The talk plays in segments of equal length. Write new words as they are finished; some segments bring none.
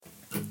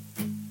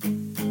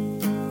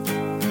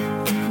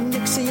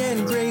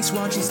Grace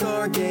watching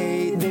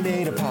Stargate. They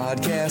made a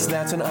podcast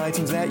that's on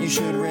iTunes that you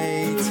should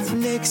rate.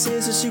 Nix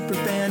is a super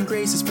fan,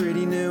 Grace is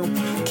pretty new.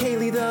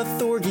 Kaylee the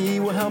Thorgy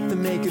will help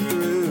them make it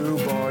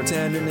through.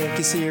 Bartender Nick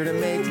is here to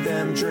make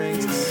them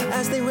drinks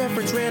as they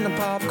reference random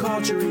pop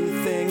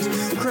culture-y things.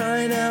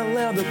 Crying out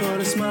loud, they'll put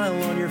a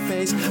smile on your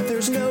face.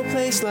 There's no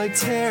place like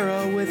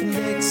Tara with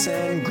Nix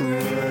and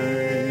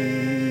Grace.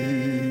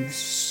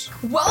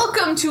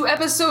 Welcome to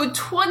episode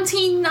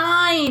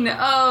 29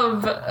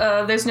 of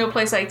There's No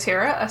Place Like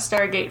Tara, a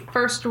Stargate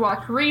First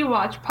Watch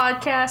Rewatch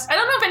podcast. I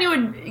don't know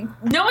if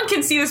no one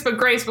can see this but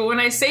Grace, but when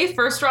I say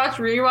First Watch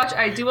Rewatch,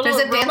 I do a little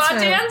robot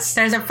dance.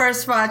 There's a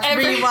First Watch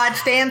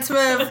Rewatch dance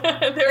move.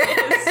 There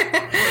is.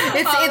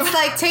 It's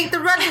like take the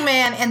Running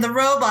Man and the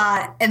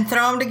robot and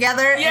throw them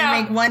together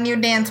and make one new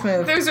dance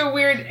move. There's a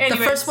weird... Anyways.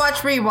 The First Watch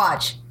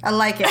Rewatch. I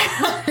like it.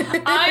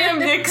 I am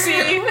Nixie.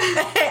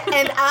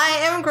 And I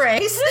am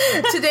Grace.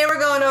 Today we're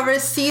going over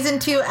Season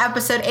 2,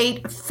 Episode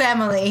 8,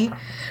 Family,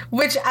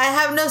 which I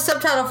have no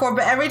subtitle for,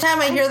 but every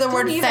time I hear the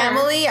word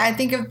family, I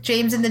think of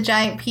James and the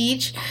Giant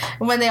Peach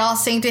when they all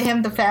sing to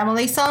him the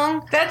family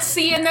song.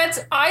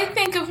 I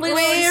think of Lilo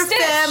and Stitch.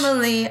 We're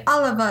family,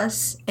 all of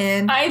us.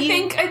 And I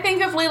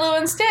think of Lilo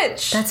and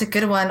Stitch. That's a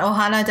good one.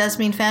 Ohana does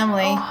mean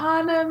family.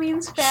 Ohana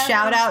means family.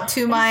 Shout out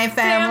to my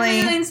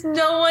family. Family means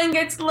no one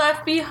gets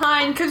left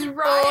behind because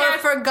Ryak... Or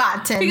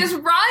forgotten. Because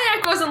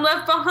Ryak wasn't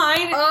left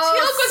behind and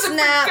Teal'c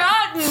wasn't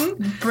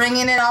forgotten.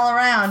 Bringing it all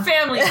around.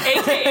 Family,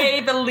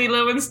 a.k.a. the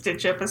Lilo and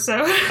Stitch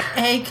episode.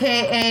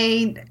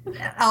 A.k.a.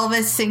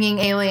 Elvis singing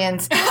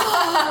Aliens.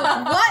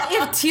 What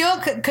if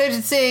Teal'c could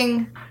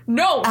sing...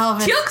 No,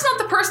 Elvis. Teal'c's not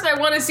the person I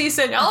want to see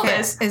sing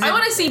Elvis. Okay. I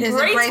want to see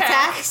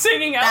Braytak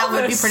singing Elvis. That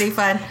would be pretty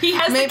fun. He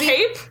has the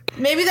cape.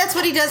 Maybe that's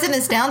what he does in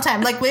his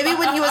downtime. Like maybe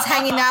when he was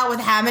hanging out with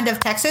Hammond of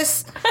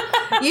Texas.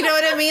 You know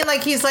what I mean?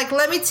 Like he's like,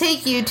 let me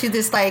take you to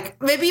this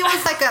maybe it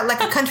was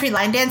like a country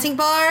line dancing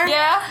bar.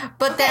 Yeah.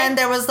 But then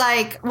there was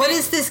what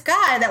is this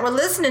guy that we're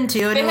listening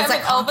to? And it was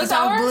like Elvis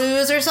Hour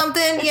Blues or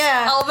something.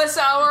 Yeah. Elvis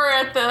Hour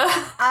at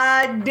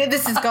the... Dude,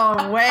 this is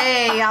going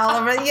way all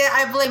over. Yeah,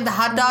 I blame the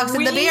hot dogs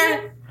and the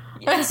beer.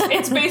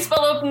 It's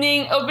baseball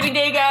opening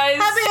day, guys.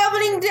 Happy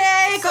opening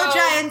day! Go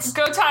Giants!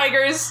 Go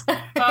Tigers!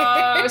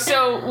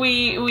 So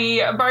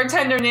we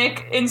bartender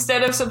Nick,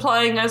 instead of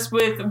supplying us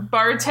with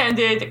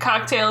bartended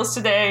cocktails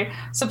today,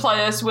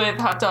 supply us with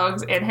hot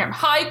dogs and ham.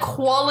 High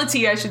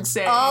quality, I should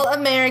say. All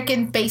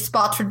American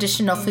baseball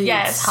traditional foods.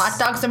 Yes. Hot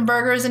dogs and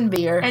burgers and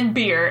beer. And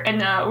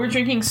we're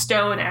drinking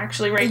Stone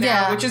actually right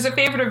now, which is a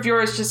favorite of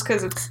yours just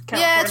because it's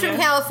California. Yeah, it's from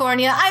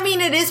California. I mean,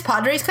 it is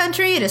Padres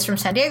country. It is from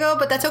San Diego,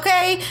 but that's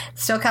okay.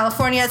 It's still California.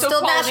 It's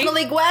still quality. National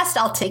League West.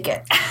 I'll take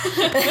it.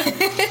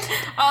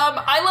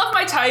 I love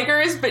my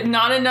Tigers, but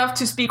not enough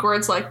to speak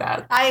words like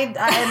that.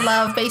 I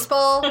love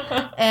baseball,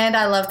 and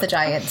I love the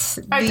Giants.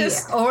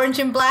 Orange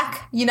and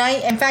black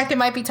unite. In fact, it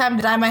might be time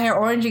to dye my hair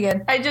orange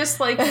again. I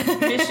just like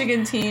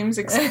Michigan teams,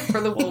 except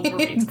for the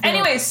Wolverines.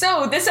 Anyway,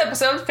 so this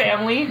episode,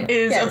 Family,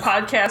 is a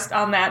podcast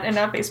on that and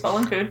not baseball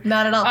and food.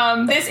 Not at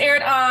all. This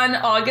aired on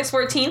August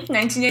 14th,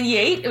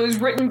 1988. It was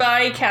written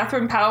by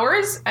Catherine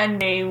Powers, a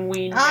name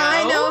we know.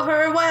 I know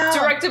her well.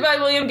 Directed by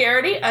William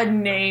Garrity, a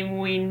name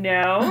we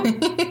know.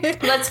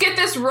 Let's get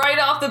this right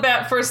off the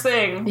bat, first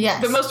thing.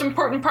 Yes. The most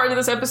important part of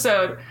this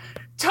episode.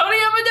 Tony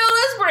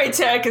Amendola's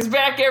Braytak is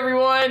back,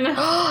 everyone.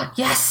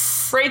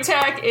 Yes.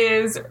 Braytak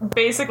is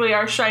basically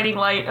our shining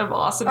light of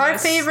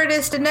awesomeness. Our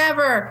favoriteest in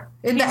ever.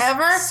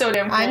 So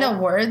damn cool. I know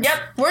words.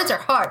 Yep. Words are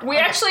hard. We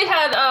actually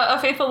had a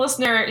faithful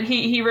listener,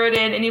 he wrote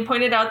in and he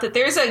pointed out that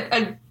there's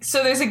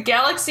a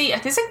Galaxy, I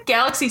think it's a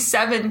Galaxy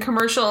 7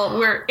 commercial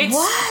where it's...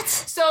 What?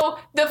 So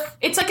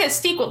it's like a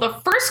sequel. The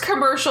first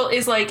commercial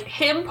is like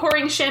him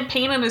pouring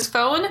champagne on his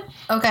phone.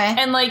 Okay.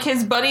 And like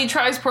his buddy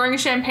tries pouring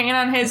champagne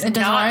on his... It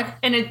doesn't work.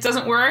 And it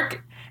doesn't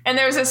work. And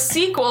there's a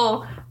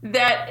sequel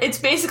that it's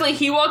basically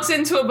he walks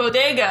into a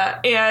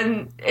bodega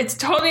and it's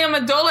Tony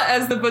Amendola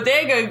as the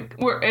bodega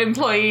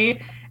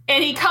employee,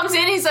 and he comes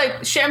in, he's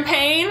like,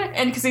 champagne,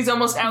 and because he's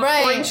almost out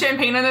pouring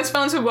champagne on his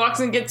phone, so he walks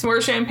and gets more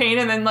champagne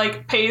and then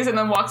like pays and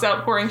then walks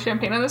out pouring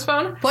champagne on his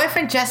phone.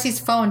 Boyfriend Jesse's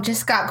phone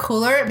just got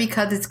cooler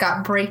because it's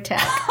got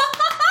Braytak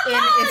in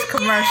its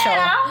commercial.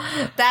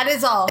 Yeah. That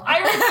is all. I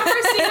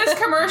remember seeing this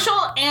commercial,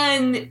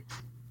 and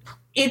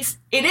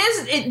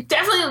it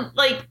definitely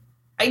like,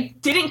 I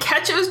didn't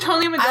catch it was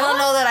Tony Amendola. I don't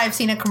know that I've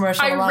seen a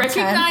commercial in a long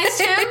time. I recognized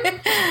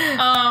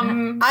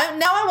him.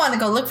 Now I want to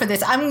go look for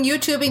this. I'm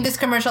YouTubing this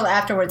commercial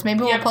afterwards. Maybe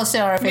we'll post it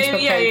on our Facebook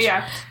page.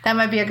 Yeah. That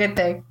might be a good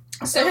thing.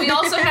 So we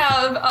also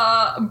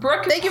have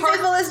Brooke... Thank you,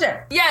 faithful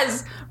listener.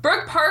 Yes.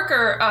 Brooke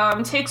Parker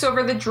takes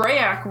over the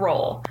Dryak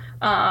role.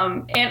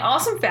 And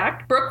awesome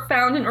fact, Brooke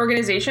found an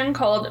organization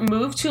called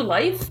Move to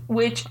Life,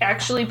 which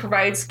actually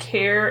provides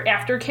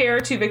aftercare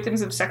to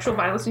victims of sexual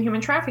violence and human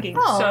trafficking.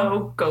 Oh.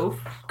 So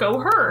go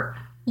her.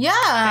 Yeah.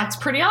 That's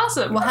pretty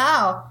awesome.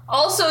 Wow.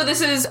 Also,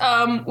 this is,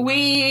 I don't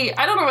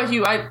know about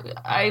you,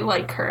 I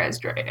like her as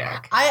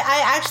Dryak.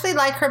 I actually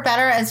like her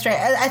better as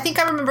Dryak. I think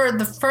I remember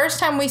the first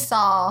time we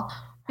saw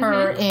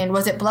her in,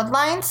 was it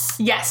Bloodlines?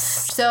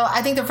 Yes. So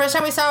I think the first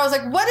time we saw her, I was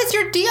like, what is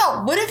your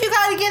deal? What have you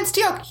got against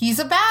Teal'c? He's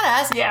a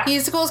badass. Yeah.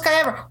 He's the coolest guy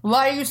ever.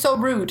 Why are you so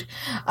rude?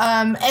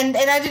 And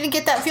I didn't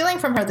get that feeling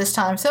from her this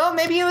time. So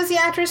maybe it was the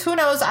actress. Who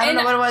knows? I don't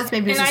know what it was.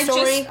 Maybe it was a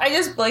story. I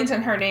just blanked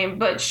on her name,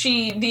 but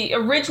the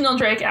original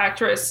Drake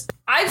actress,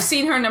 I've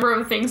seen her a number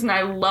of things and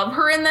I love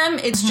her in them.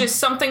 It's just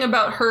something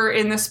about her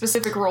in this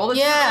specific role that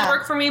doesn't really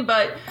work for me.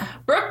 But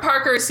Brooke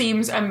Parker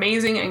seems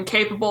amazing and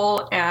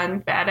capable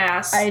and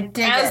badass. I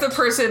dig as it. the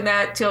person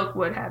that Teal'c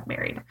would have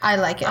married. I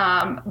like it.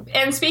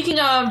 And speaking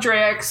of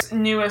Draek's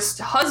newest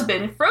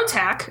husband,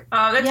 Frotak,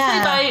 that's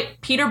played by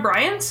Peter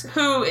Bryant,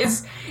 who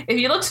is, if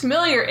you look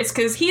familiar, it's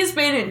because he's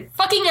been in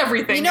fucking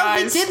everything, you know,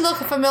 guys. he did look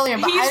familiar,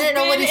 but I didn't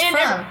know what he's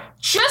from.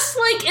 Just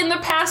like in the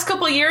past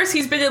couple of years,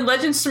 he's been in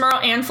Legends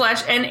Tomorrow and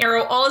Flash and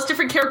Arrow, all his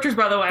different characters,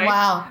 by the way.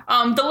 Wow.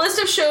 The list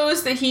of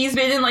shows that he's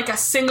been in like a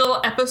single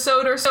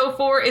episode or so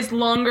for is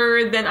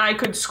longer than I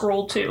could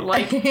scroll to.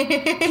 Like,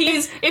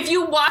 if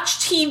you watch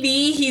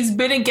TV, he's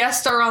been a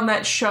guest star on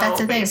that show, That's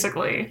the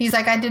basically. Thing. He's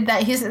like, I did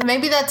that.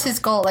 Maybe that's his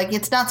goal. Like,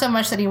 it's not so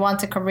much that he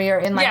wants a career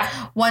in like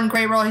one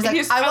great role. He's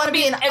like, I want to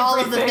be in all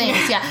of the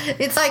things. Yeah.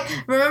 It's like,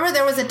 remember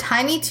there was a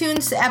Tiny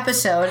Toons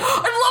episode.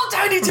 I love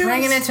Tiny Toons!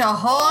 Bringing it to a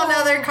whole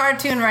other cartoon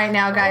right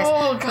now, guys.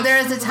 Oh, gosh,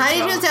 there was a Tiny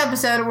Toons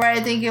episode where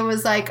I think it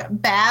was like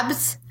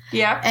Babs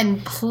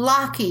and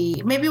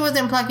Plucky. Maybe it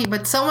wasn't Plucky,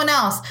 but someone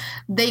else.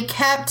 They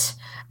kept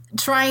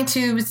trying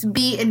to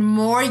be in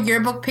more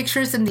yearbook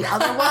pictures than the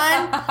other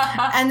one.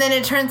 And then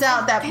it turns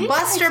out that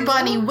Buster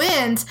Bunny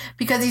wins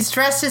because he's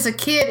dressed as a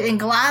kid in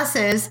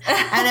glasses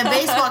and a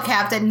baseball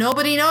cap that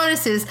nobody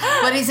notices,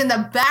 but he's in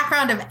the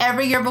background of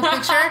every yearbook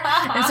picture.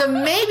 And so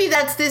maybe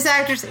that's this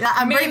actor's...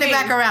 I'm bringing it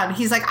back around.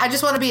 He's like, I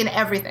just want to be in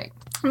everything.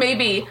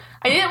 Maybe.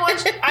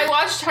 I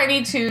watched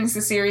Tiny Toons,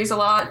 the series, a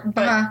lot,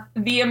 but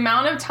the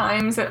amount of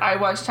times that I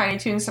watched Tiny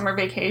Toons Summer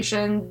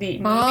Vacation, the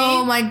movie...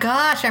 Oh my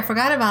gosh, I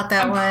forgot about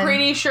that one. I'm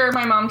pretty sure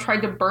my mom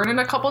tried to burn it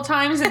a couple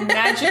times and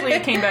magically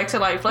it came back to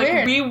life. Like,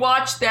 Weird. we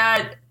watched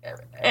that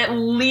at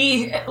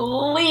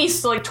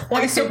least like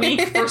twice a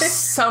week for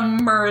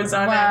summers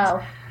on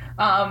end.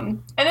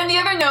 And then the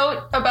other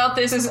note about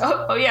this is,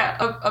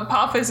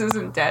 Apophis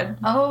isn't dead.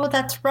 Oh,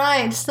 that's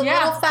right. Just a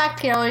little fact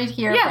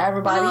here for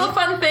everybody. A little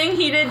fun thing.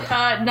 He did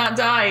not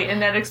die in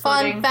that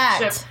exploding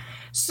ship.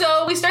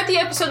 So we start the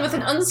episode with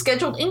an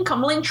unscheduled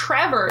incoming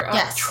traveler,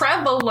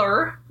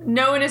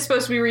 No one is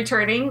supposed to be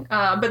returning,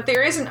 but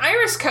there is an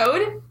iris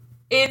code.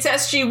 It's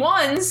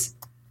SG-1's.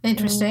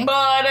 Interesting.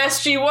 But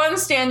SG-1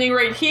 standing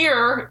right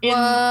here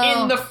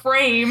in the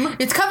frame.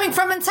 It's coming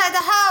from inside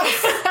the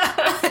house.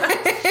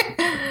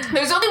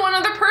 There's only one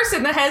other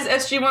person that has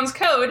SG-1's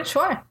code.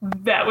 Sure.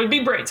 That would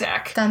be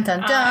Braytak. Dun,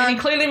 dun, dun. And he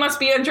clearly must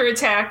be under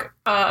attack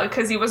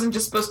because he wasn't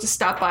just supposed to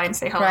stop by and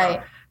say hello.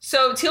 Right.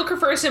 So Teal'c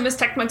refers to him as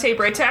Tecmate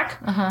Braytak.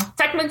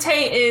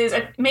 Tecmate is,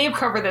 I may have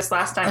covered this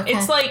last time. Okay.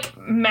 It's like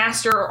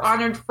master or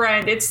honored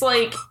friend. It's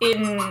like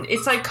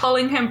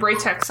calling him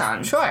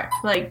Braytak-san. Sure.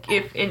 Like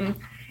if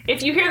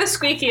you hear the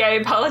squeaky, I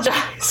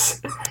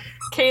apologize.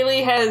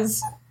 Kaylee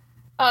has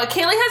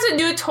a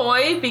new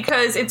toy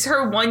because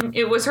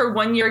it was her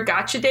 1 year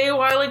gotcha day a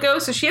while ago,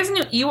 so she has a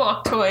new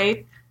Ewok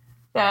toy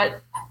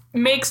that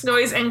makes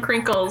noise and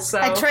crinkles. So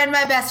I tried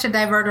my best to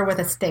divert her with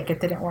a stick. It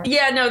didn't work.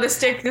 Yeah, no, the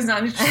stick does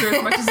not interest her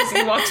as much as this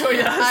Ewok toy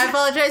does. I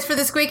apologize for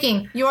the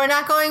squeaking. You are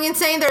not going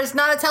insane. There's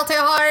not a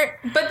telltale heart.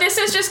 But this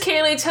is just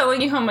Kaylee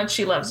telling you how much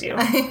she loves you.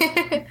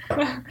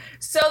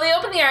 So they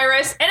open the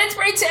iris, and it's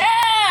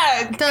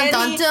Braytak! Dun,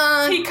 dun,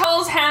 dun. He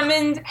calls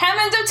Hammond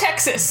of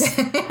Texas.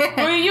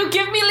 Will you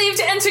give me leave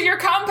to enter your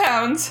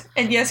compound?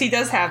 And yes, he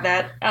does have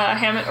that.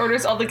 Hammond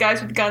orders all the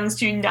guys with guns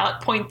to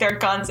not point their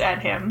guns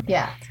at him.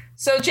 Yeah.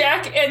 So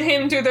Jack and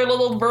him do their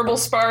little verbal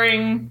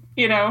sparring,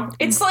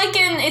 It's like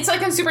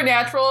in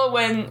Supernatural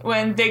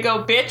when they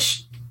go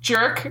bitch,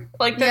 jerk.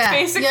 Like that's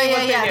basically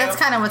what they do. That's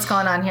kind of what's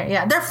going on here.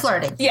 Yeah, they're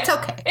flirting. Yeah. It's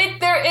okay.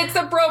 It's the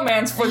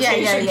bromance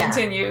flirtation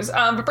continues.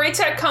 But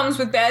Braytak comes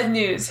with bad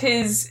news.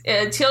 His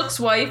Teal'c's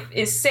wife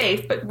is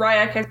safe, but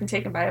Ryak has been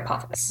taken by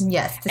Apophis.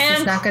 Yes, this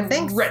is not good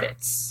things.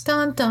 Reddits.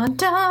 Dun dun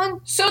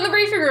dun. So in the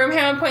briefing room,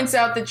 Hammond points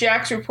out that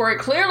Jack's report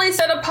clearly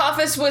said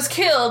Apophis was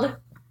killed.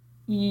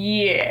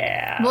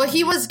 Yeah. Well,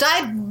 he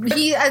died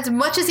as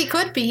much as he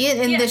could be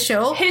in this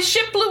show. His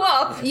ship blew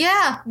up.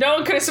 Yeah. No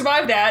one could have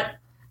survived that.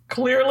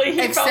 Clearly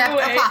he found a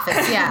way. Except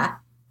Apophis, yeah.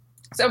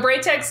 So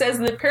Braytak says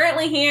that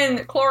apparently he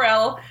and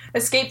Chlorel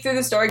escaped through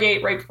the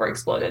Stargate right before it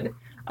exploded.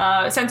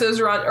 Sentos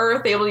are on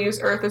Earth, able to use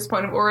Earth as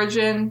point of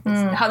origin.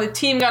 How the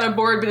team got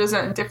aboard, but it was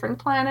on a different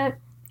planet.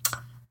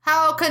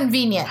 How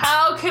convenient.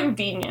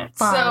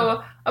 Fun.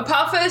 So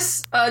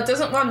Apophis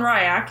doesn't want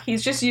Ryak.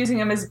 He's just using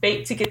him as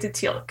bait to get to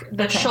Teal'c,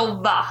 the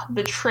Shulva,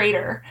 the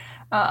traitor.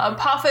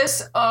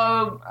 Apophis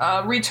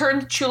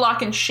returned to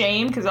Chulak in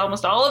shame because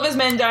almost all of his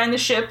men died in the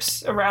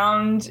ships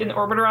in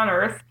orbit around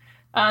Earth.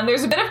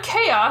 There's a bit of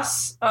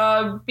chaos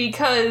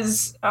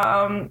because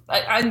on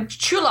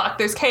Chulak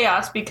there's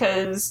chaos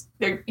because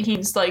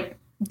he's like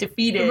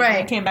defeated and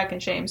he came back in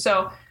shame.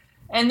 So,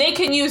 and they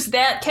can use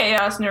that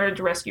chaos in order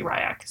to rescue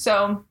Ryak.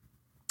 So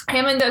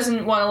Hammond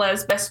doesn't want to let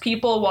his best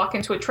people walk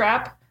into a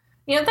trap.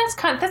 You know,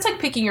 that's like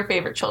picking your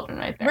favorite children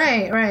right there.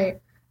 Right.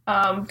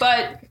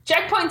 But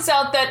Jack points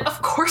out that,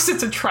 of course,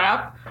 it's a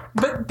trap,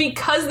 but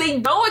because they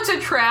know it's a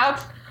trap,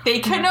 they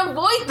can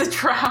avoid the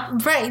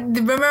trap. Right.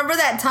 Remember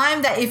that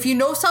time that if you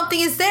know something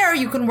is there,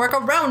 you can work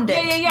around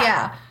it.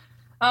 Yeah.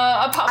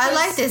 I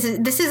like this.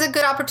 This is a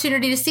good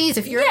opportunity to seize.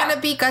 If you're going to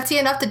be gutsy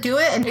enough to do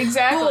it, and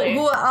exactly.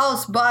 Who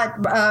else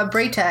but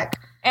Braytek?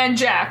 And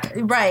Jack.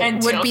 Right.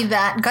 And would Teal'c. be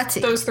that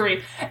gutsy. Those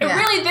three. And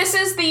really, this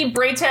is the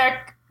Braytek,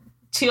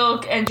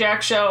 Teal'c, and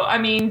Jack show. I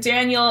mean,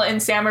 Daniel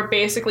and Sam are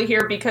basically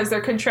here because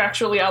they're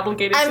contractually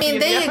obligated to be in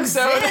the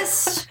episode. They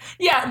exist.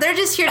 Yeah. They're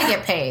just here to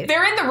get paid.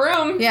 They're in the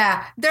room.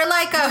 Yeah. They're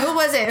like, who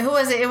was it?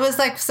 It was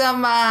like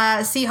some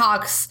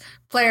Seahawks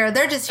player.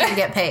 They're just here to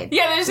get paid.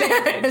 Yeah, they're just here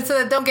to get paid.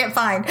 So they don't get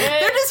fined.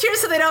 They're just here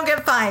so they don't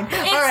get fined.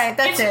 All right,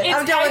 that's it.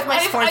 I'm done with my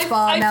sports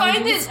ball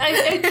analogies.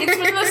 It's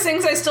one of those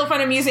things I still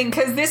find amusing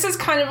because this is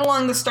kind of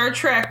along the Star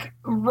Trek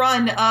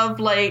run of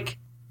like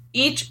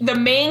the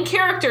main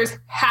characters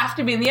have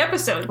to be in the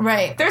episode.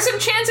 Right. There's some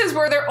chances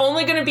where they're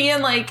only going to be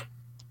in like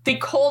the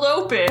cold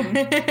open,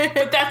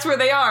 but that's where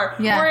they are.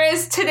 Yeah.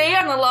 Whereas today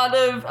on a lot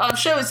of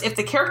shows, if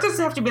the characters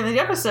have to be in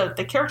the episode,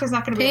 the character's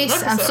not going to be in the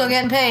episode. I'm still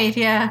getting paid,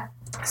 yeah.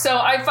 So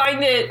I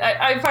find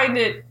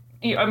it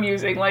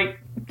amusing. Like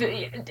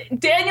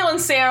Daniel and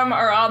Sam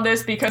are on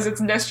this because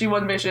it's an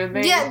SG-1 mission.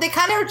 They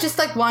kind of are just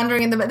like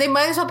wandering in the. They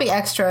might as well be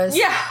extras.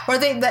 Yeah, or or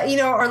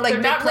like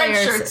they're big not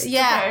players. Red shirts.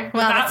 Yeah, okay.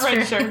 well, not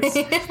red true.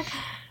 shirts.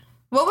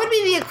 What would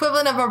be the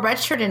equivalent of a red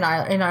shirt in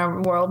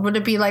our world? Would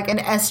it be like an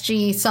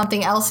SG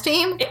something else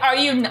team? Are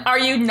you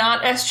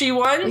not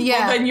SG-1?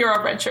 Yeah. Well, then you're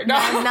a red shirt. No.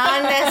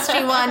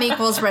 Non-SG-1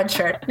 equals red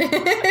shirt.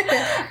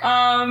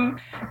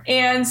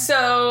 And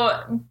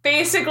so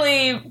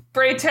basically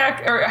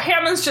Braytek or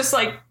Hammond's just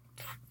like,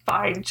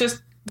 fine,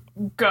 just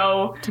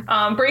go.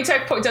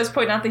 Braytek does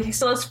point out that he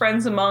still has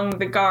friends among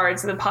the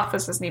guards that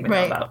Apophis doesn't even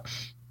know about.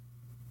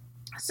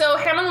 So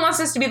Hammond wants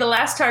this to be the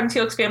last time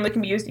Teal'c's family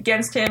can be used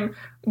against him.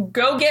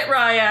 Go get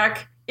Ryak.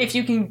 If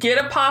you can get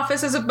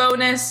Apophis as a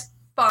bonus,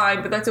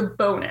 fine, but that's a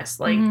bonus.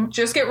 Like,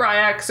 just get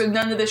Ryak so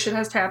none of this shit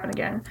has to happen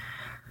again.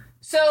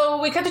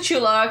 So we cut to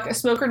Chulak. A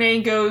smoke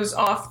grenade goes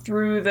off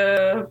through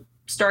the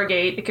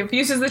Stargate. It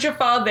confuses the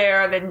Jaffa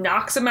there, then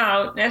knocks him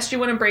out.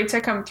 SG-1 and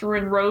Braytek come through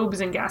in robes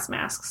and gas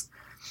masks.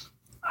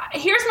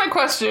 Here's my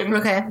question.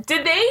 Okay.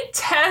 Did they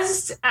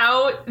test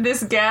out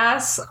this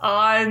gas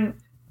on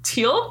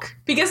Teal'c?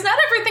 Because not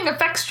everything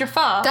affects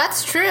Jaffa.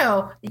 That's true.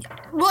 Well,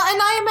 and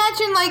I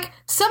imagine, like,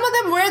 some of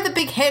them wear the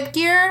big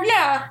headgear.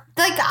 Yeah.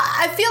 Like,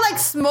 I feel like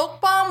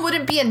smoke bomb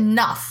wouldn't be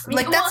enough.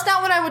 Like, that's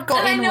not what I would go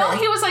in with. And I know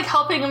he was, like,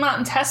 helping him out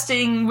and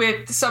testing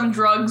with some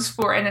drugs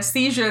for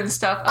anesthesia and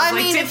stuff. I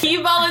mean, did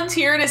he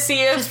volunteer to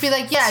see if just be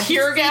like, yeah,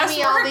 tear gas feed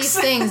me works? all these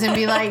things and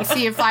be like,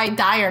 see if I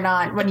die or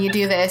not when you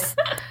do this.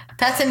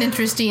 That's an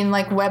interesting,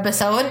 like,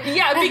 webisode.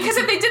 Yeah, because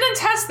if they didn't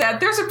test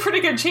that, there's a pretty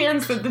good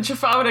chance that the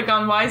Jaffa would have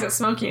gone, why is it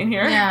smoky in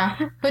here? Yeah.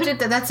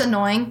 That's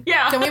annoying.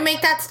 Yeah. Can we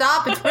make that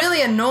stop? It's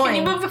really annoying.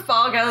 Can you move the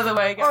fog out of the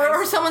way, guys?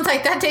 Or someone's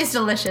like, that tastes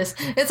delicious.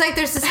 It's like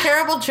there's this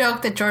terrible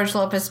joke that George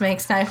Lopez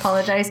makes, and I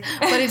apologize,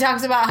 but he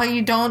talks about how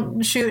you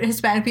don't shoot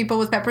Hispanic people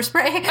with pepper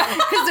spray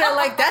because they're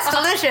like, that's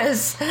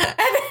delicious. And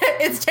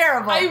it's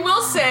terrible. I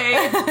will say,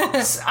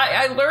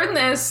 I learned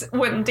this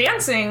when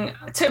dancing.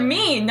 To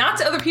me, not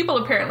to other people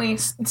apparently,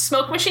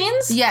 smoke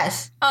machines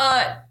yes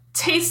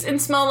taste and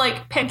smell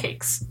like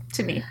pancakes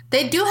to me.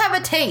 They do have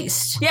a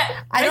taste.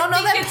 Yeah. I don't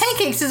know that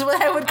pancakes is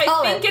what I would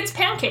call it. I think it's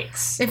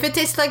pancakes. If it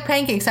tastes like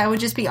pancakes, I would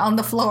just be on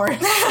the floor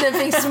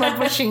sniffing smoke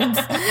machines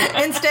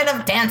instead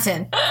of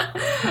dancing.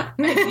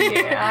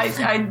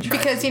 Yeah,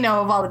 because, you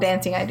know, of all the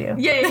dancing I do.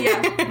 Yeah.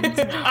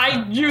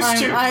 I used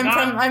to.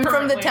 I'm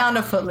from the town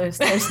of Footloose.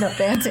 There's no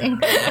dancing.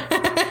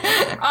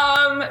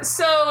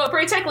 So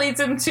Braytek leads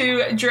him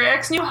to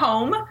Drax's new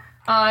home.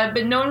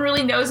 But no one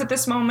really knows at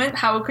this moment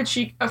how could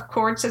she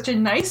afford such a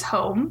nice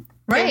home.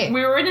 Right.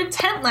 We were in a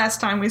tent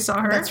last time we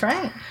saw her. That's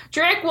right.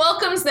 Drax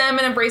welcomes them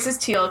and embraces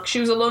Teal'c. She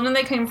was alone when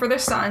they came for their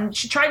son.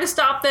 She tried to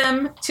stop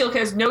them. Teal'c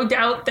has no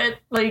doubt that,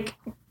 like,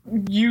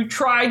 you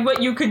tried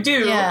what you could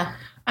do. Yeah.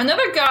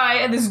 Another guy,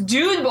 and this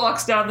dude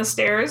walks down the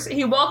stairs.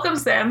 He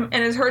welcomes them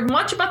and has heard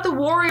much about the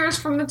warriors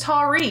from the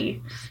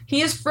Tari.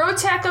 He is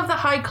Frotek of the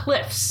High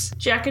Cliffs.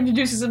 Jack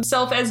introduces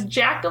himself as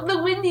Jack of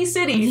the Windy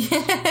City,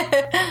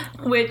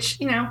 which,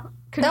 you know,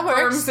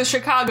 confirms the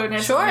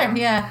Chicago-ness. Sure,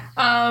 yeah.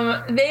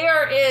 They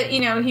are,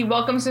 you know, he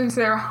welcomes them to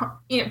their,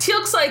 you know,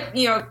 Teal'c's like,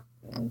 you know,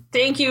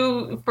 thank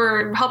you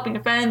for helping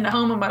defend the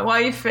home of my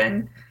wife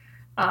and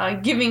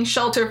giving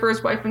shelter for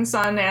his wife and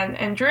son,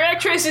 and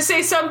Drax tries to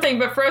say something,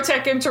 but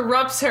Frotek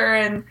interrupts her,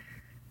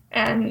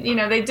 and you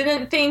know, they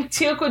didn't think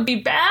Teal'c would be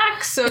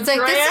back, so it's like,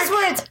 this is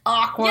where it's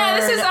awkward. Yeah,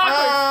 this is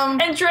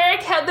awkward. And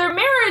Drax had their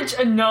marriage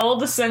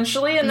annulled,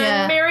 essentially, and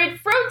then married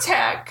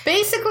Frotek.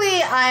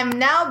 Basically, I'm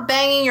now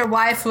banging your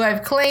wife, who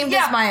I've claimed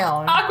as my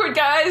own. Awkward,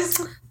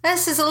 guys.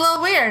 This is a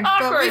little weird,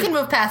 but we can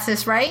move past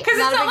this, right? Because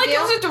it's not like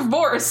it was a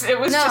divorce. It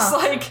was just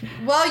like...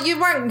 Well, you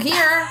weren't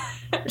here.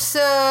 So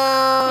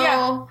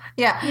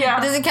yeah,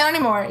 it doesn't count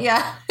anymore.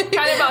 Yeah.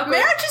 Kind of awkward.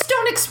 Marriages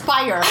don't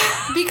expire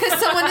because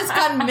someone has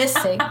gone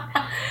missing.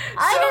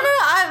 I don't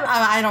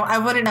know. I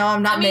wouldn't know.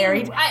 I'm not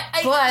married. But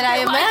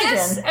I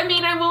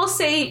imagine. I will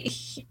say,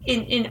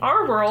 in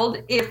our world,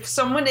 if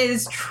someone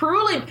is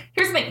truly...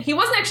 Here's the thing. He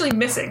wasn't actually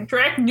missing.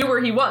 Drac knew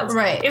where he was.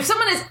 Right. If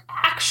someone is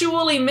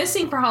actually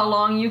missing for how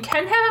long, you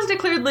can have him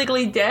declared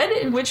legally dead,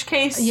 in which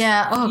case you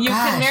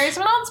can marry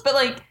someone else. But,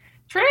 like,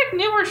 Drac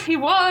knew where he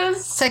was.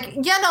 It's like,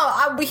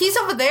 he's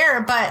over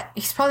there, but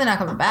he's probably not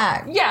coming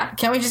back. Yeah.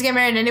 Can't we just get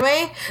married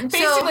anyway?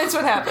 Basically, that's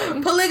what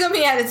happened.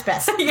 Polygamy at its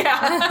best.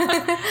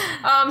 Yeah.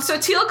 So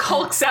Teal'c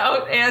hulks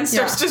out and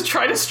starts to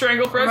try to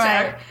strangle Frotek.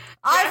 Right.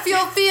 I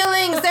feel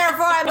feelings,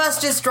 therefore I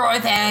must destroy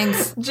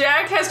things.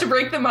 Jack has to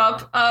break them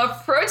up.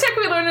 Frotek,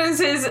 we learn,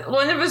 is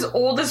one of his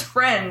oldest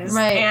friends.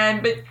 Right.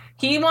 But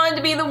he wanted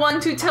to be the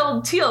one to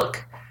tell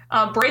Teal'c.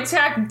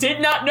 Braytak did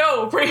not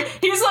know.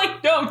 He's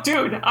like,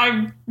 didn't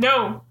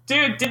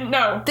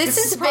know. This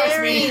is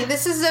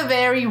a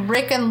very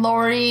Rick and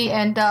Lori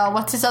and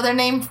what's his other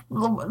name?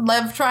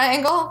 Lev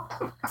Triangle?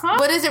 Huh?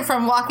 What is it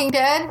from Walking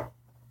Dead?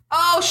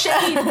 Oh,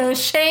 Shane.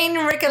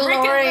 Shane, Rick and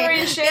Lori.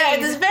 And Shane. Yeah,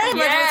 this is very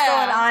much what's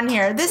going on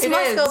here. This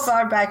must go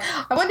far back.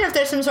 I wonder if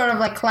there's some sort of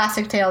like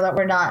classic tale that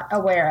we're not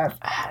aware of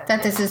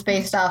that this is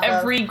based off of.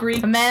 Every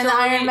Greek The Man in the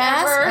Iron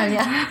Mask? Ever. Oh,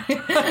 yeah.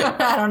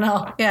 I don't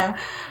know. Yeah.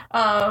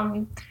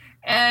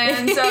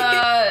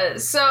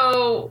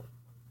 So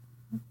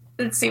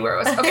let's see where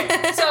it was. Okay,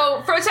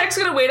 so Frotek's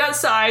gonna wait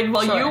outside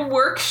while you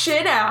work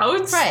shit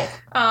out. Right.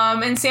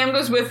 And Sam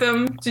goes with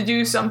him to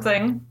do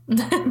something.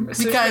 Because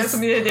he has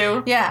something to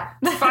do. Yeah.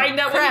 Find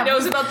out what he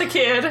knows about the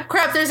kid.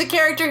 Crap, there's a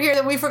character here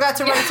that we forgot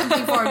to write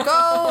something for.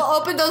 Go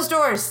open those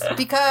doors.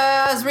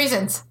 Because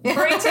reasons.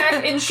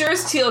 Braytak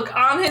ensures Teal'c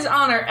on his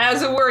honor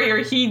as a warrior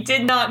he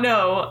did not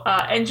know.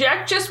 And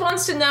Jack just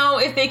wants to know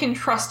if they can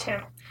trust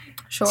him.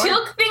 Sure.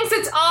 Teal'c thinks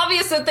it's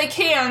obvious that they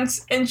can't,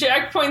 and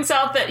Jack points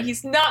out that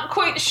he's not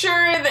quite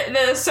sure that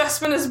the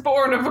assessment is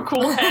born of a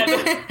cool head.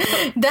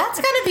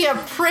 That's gonna be a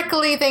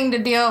prickly thing to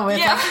deal with.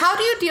 Yeah. Like, how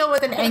do you deal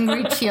with an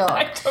angry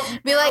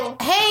Teal'c? Be like,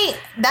 hey,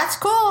 that's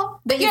cool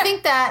that you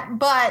think that,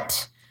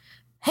 but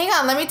hang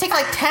on, let me take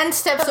like 10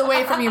 steps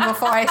away from you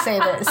before I say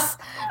this.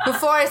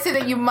 Before I say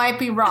that you might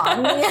be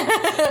wrong.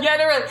 Yeah,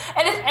 no, really.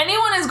 And if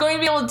anyone is going to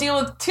be able to deal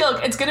with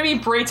Teal'c, it's going to be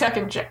Braytek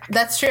and Jack.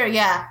 That's true,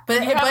 yeah.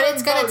 But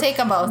it's going to take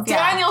them both.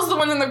 Daniel's the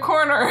one in the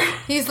corner.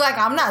 He's like,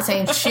 I'm not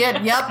saying shit.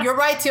 Yep, you're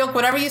right, Teal'c.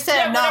 Whatever you said.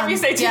 Yeah, whatever you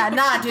say, Teal'c. Yeah,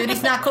 nah, dude.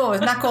 He's not cool.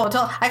 It's not cool.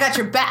 I got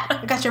your back.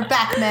 I got your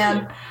back,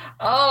 man.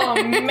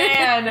 Oh,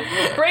 man.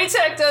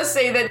 Braytek does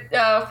say that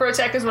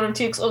Frotek is one of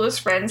Teal'c's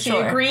oldest friends.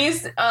 Sure. He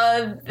agrees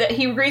that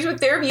he agrees with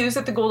their views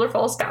that the gold are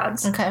false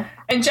gods. Okay.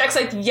 And Jack's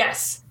like,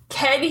 yes.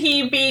 Can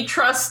he be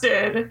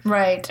trusted?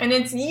 Right. And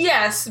it's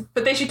yes,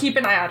 but they should keep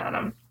an eye out on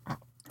him.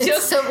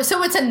 So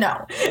it's a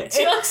no.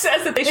 Teal'c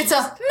says that they should. It's a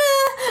meh.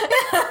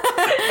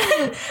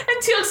 And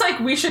Teal'c's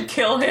like, we should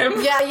kill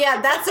him.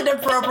 Yeah, that's an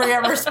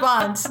appropriate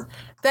response.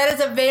 That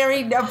is a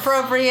very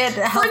appropriate,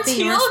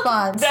 healthy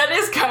response. That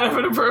is kind of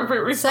an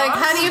appropriate response. It's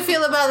like, how do you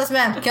feel about this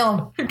man?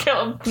 Kill him.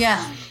 Kill him.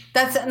 Yeah.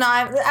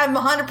 I'm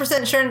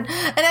 100% sure. And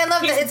I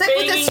love that. It's like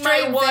with a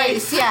straight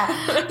face.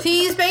 Yeah.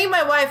 He's banging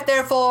my wife,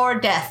 therefore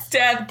death.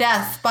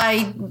 Death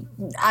by,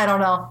 I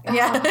don't know.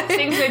 Yeah.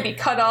 Things may be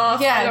cut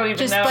off. Yeah. I don't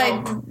even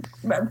know. Just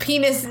by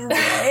penis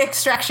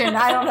extraction.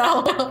 I don't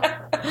know.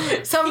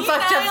 Some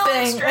fucked up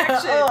thing.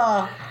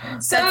 So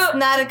that's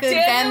not a good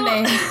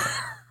ending.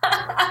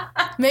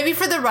 Maybe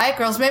for the Riot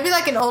Girls. Maybe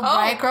like an old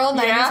Riot Girl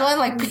 90s one.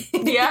 Like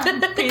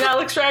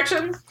penile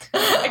extraction.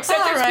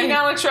 Except there's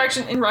penile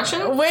extraction in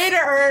Russian. Way to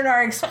earn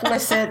our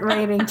explicit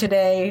rating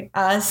today.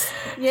 Us.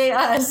 Yay,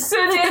 us. So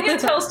Daniel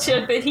tells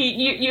Teal'c that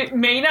you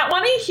may not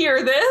want to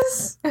hear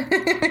this.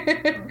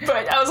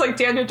 But I was like,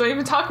 Daniel, don't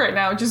even talk right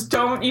now. Just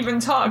don't even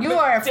talk. You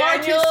are far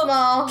too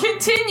small.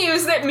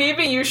 Continues that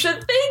maybe you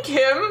should thank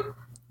him.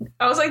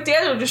 I was like,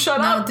 Daniel, just shut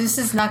up. No, this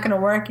is not going to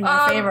work in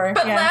your favor.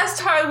 But last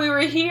time we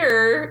were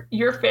here,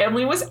 your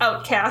family was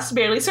outcast,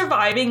 barely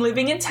surviving,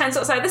 living in tents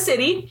outside the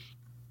city.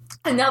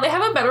 And now they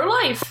have a better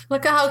life.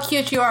 Look at how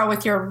cute you are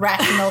with your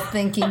rational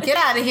thinking. Get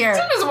out of here. He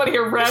doesn't want to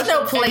hear rational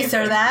There's no place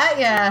for that,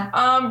 yeah.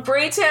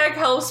 Braytek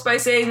helps by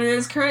saying that in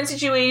his current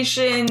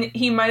situation,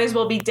 he might as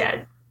well be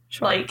dead.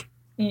 Sure. Like,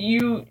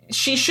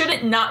 she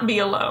shouldn't not be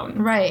alone.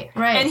 Right.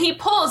 And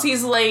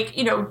he's like,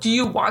 do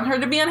you want her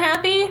to be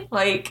unhappy?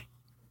 Like,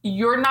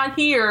 you're not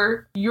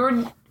here.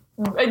 You're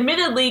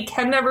admittedly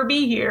can never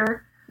be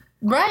here.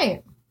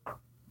 Right.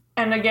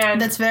 And again,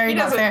 that's very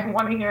not fair. He doesn't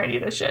want to hear any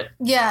of this shit.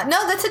 Yeah.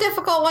 No, that's a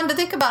difficult one to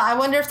think about. I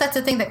wonder if that's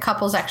a thing that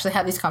couples actually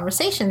have these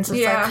conversations.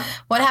 It's like,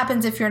 what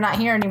happens if you're not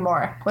here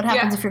anymore? What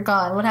happens if you're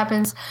gone? What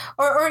happens?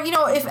 Or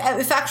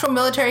if actual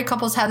military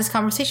couples have this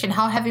conversation,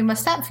 how heavy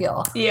must that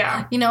feel?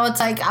 Yeah. It's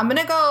like, I'm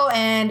going to go,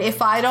 and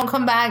if I don't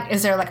come back,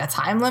 is there like a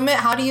time limit?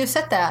 How do you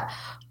set that?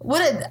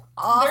 What an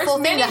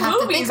awful thing to have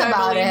to think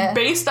about it.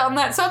 Based on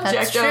that subject.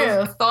 That's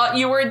true. Thought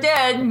you were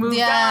dead, moved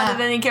on, and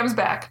then he comes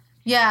back.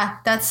 Yeah,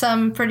 that's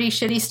some pretty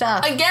shitty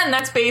stuff. Again,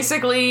 that's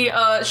basically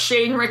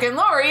Shane, Rick, and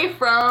Lori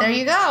from... There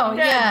you go,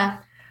 yeah.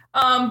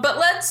 But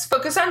let's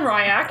focus on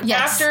Ryak.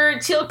 Yes. After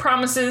Teal'c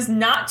promises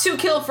not to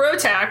kill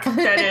Frotak,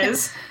 that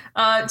is,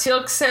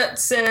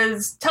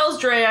 Teal'c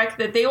tells Drayak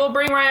that they will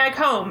bring Ryak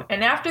home,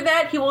 and after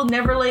that, he will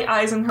never lay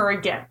eyes on her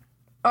again.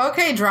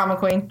 Okay, drama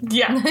queen.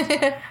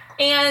 Yeah.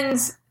 And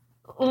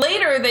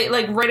later, they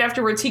right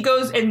afterwards, he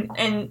goes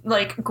and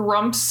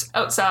grumps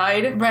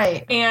outside.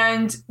 Right.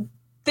 And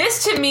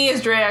this, to me,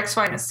 is Drayak's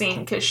finest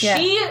scene, because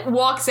she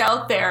walks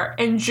out there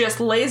and just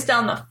lays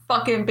down the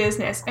fucking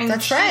business. And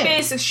That's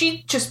right.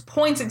 She just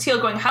points at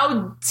Teal'c going,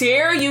 how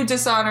dare you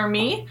dishonor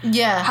me?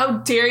 Yeah. How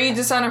dare you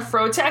dishonor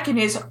Frotak in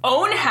his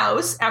own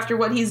house after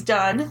what he's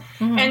done?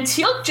 Mm-hmm. And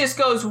Teal'c just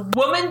goes,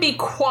 woman, be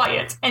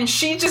quiet. And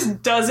she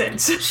just doesn't.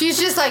 She's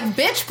just like,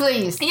 bitch,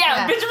 please.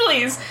 Yeah, bitch,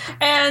 please.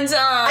 And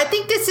I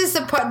think this is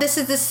the part. This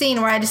is the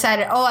scene where I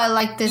decided, I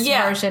like this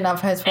version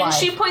of his wife. And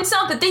she points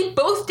out that they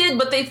both did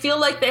what they feel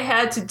like they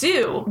had to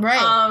do.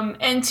 Right.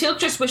 And Teal'c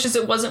just wishes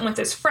it wasn't with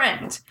his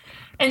friend.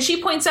 And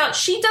she points out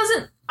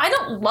I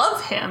don't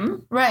love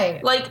him.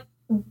 Right.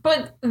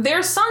 But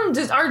our son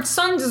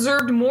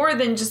deserved more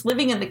than just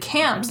living in the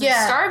camps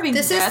and starving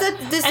to death.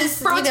 And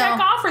Frotak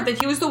offered that.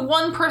 He was the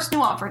one person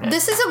who offered it.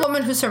 This is a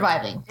woman who's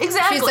surviving.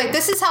 Exactly. She's like,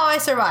 this is how I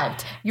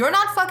survived. You're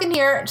not fucking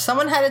here.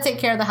 Someone had to take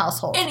care of the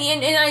household. And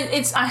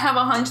I have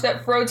a hunch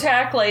that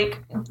Frotak,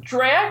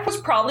 Drayak was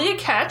probably a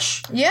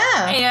catch.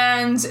 Yeah.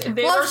 And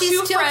they were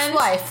two friends.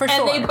 Wife, for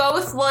sure. And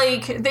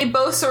they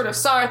both sort of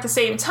saw her at the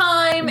same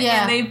time.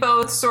 Yeah. And they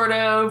both sort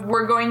of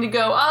were going to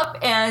go up,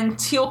 and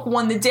Teal'c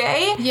won the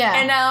day. Yeah.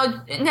 And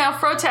now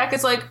Frotak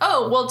is like,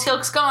 oh, well,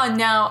 Teal'c's gone.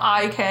 Now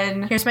I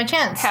can... Here's my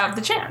chance. Have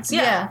the chance.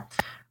 Yeah.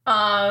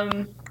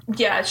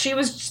 She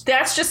was...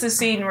 That's just a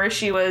scene where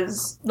she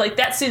was...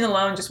 that scene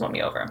alone just won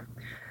me over.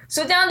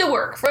 So down to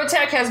work.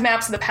 Frotak has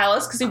maps of the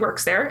palace because he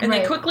works there. And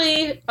they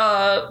quickly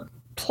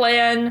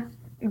plan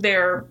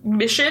their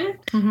mission.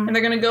 Mm-hmm. And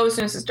they're going to go as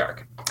soon as it's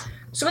dark.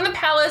 So in the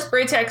palace,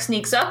 Braytak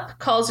sneaks up,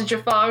 calls the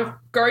Jaffa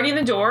guarding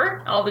the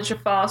door. All the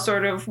Jaffa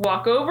sort of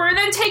walk over, and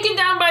then taken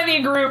down by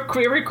the group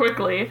very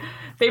quickly.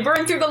 They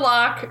burn through the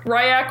lock.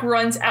 Ryak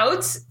runs out.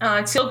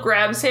 Teal'c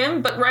grabs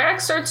him, but Ryak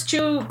starts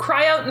to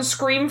cry out and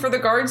scream for the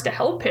guards to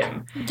help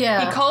him.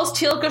 Yeah. He calls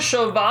Teal'c a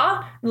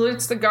Shova,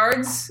 alerts the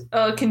guards,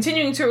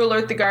 continuing to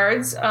alert the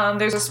guards.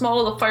 There's a small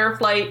little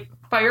firefight,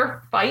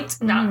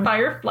 not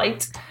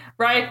fireflight.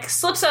 Ryak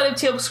slips out of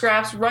Teal'c's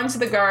grasp, runs to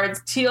the guards.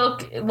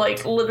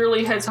 Teal'c,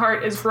 literally his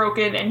heart is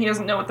broken and he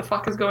doesn't know what the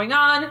fuck is going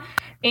on.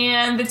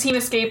 And the team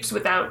escapes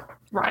without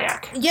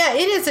Ryak. Yeah,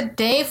 it is a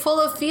day full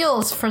of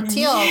feels for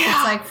Teal'c.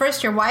 Yeah. It's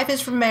first your wife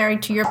is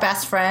married to your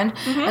best friend,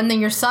 and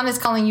then your son is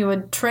calling you a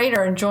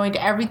traitor and joined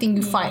everything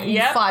you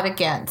fought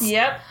against.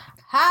 Yep.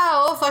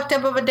 How fucked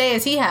up of a day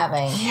is he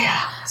having?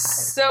 Yeah.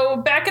 So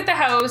back at the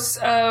house,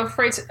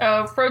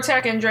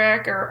 Frotak and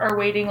Drayak are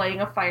waiting,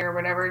 lighting a fire or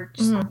whatever,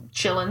 just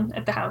chilling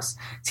at the house.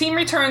 Team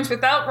returns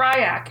without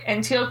Ryak,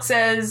 and Teal'c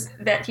says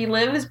that he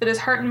lives, but his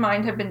heart and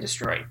mind have been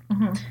destroyed.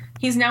 Mm-hmm.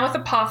 He's now with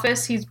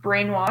Apophis. He's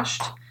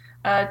brainwashed.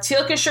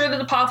 Teal'c is sure that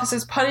Apophis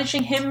is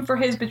punishing him for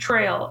his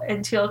betrayal,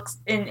 and Teal'c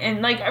and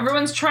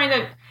everyone's trying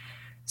to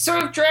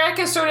Drayak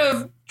is sort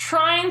of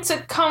trying to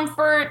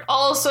comfort,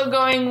 also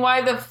going, why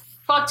the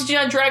fuck did you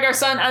not drag our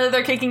son out of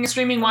there kicking and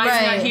screaming? Why is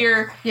he not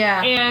here?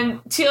 Yeah.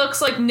 And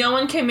Teal'c's no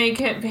one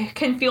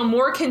can feel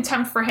more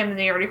contempt for him than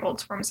he already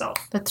holds for himself.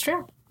 That's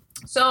true.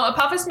 So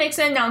Apophis makes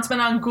an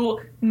announcement on Ghoul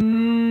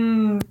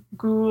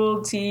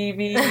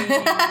TV.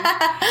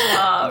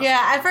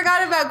 Yeah, I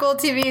forgot about Ghoul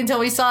TV until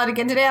we saw it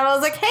again today, and I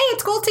was like, "Hey,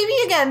 it's Ghoul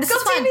TV again. This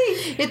is fun."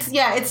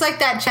 It's like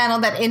that channel,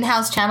 that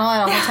in-house channel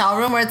at a hotel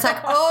room, where it's like,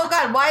 "Oh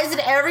God, why is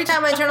it every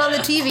time I turn on the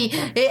TV,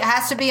 it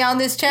has to be on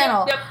this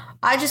channel?" Yep.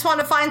 I just want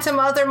to find some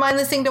other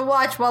mindless thing to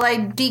watch while I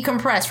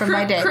decompress from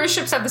my day. Cruise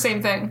ships have the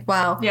same thing.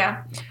 Wow.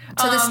 Yeah.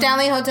 So the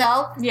Stanley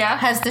Hotel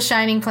has The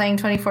Shining playing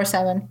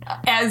 24/7.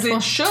 As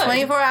it should.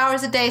 24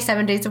 hours a day,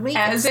 7 days a week.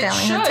 As it Stanley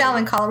should. Hotel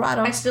in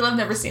Colorado. I still have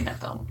never seen that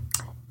film.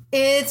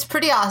 It's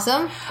pretty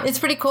awesome. It's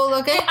pretty cool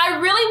looking. I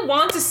really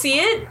want to see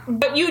it,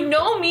 but you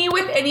know me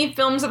with any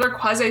films that are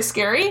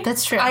quasi-scary.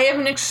 That's true. I have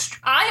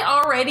I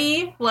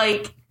already,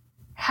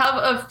 have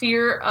a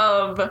fear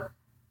of,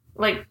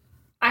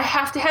 I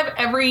have to have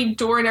every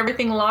door and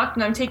everything locked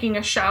when I'm taking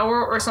a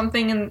shower or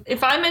something. And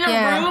if I'm in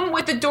a room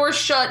with the door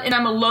shut and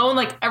I'm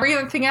alone,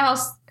 everything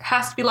else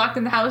has to be locked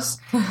in the house.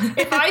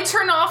 If I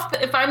turn off,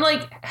 if I'm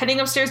heading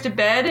upstairs to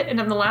bed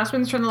and I'm the last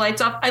one to turn the lights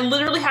off, I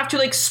literally have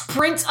to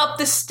sprint up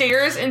the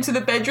stairs into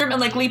the bedroom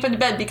and leap into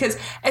bed, because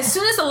as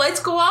soon as the lights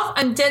go off,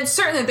 I'm dead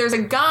certain that there's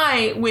a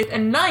guy with a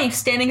knife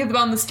standing at the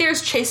bottom of the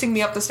stairs chasing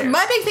me up the stairs.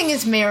 My big thing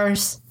is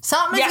mirrors.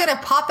 Something's gonna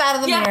pop out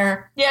of the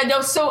mirror. Yeah, no.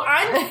 So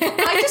I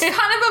just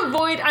kind of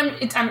avoid.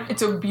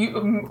 It's a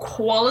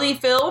quality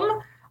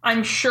film.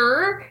 I'm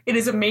sure it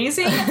is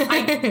amazing.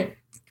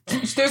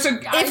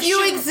 If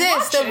you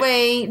exist the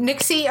way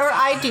Nixie or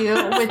I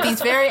do, with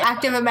these very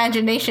active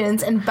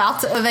imaginations and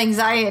bouts of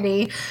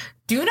anxiety,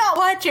 do not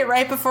watch it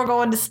right before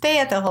going to stay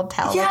at the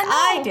hotel. Yeah, like no.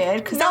 I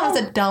did, because that was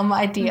a dumb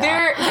idea.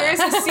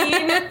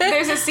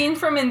 There's a scene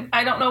from,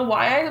 I don't know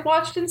why I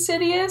watched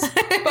Insidious,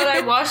 but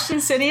I watched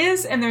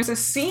Insidious, and there's a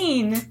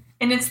scene,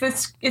 and it's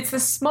the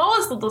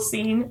smallest little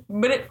scene,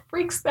 but it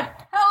freaks the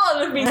hell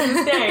out of me to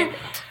this day.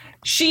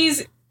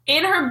 She's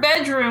in her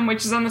bedroom,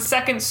 which is on the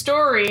second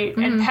story,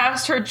 and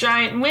past her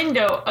giant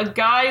window, a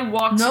guy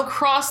walks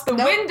across the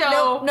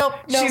window. Nope.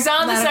 She's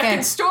on the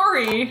second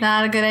story.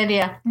 Not a good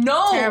idea.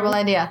 No. Terrible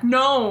idea.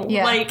 No.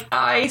 Yeah. Like,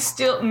 I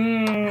still...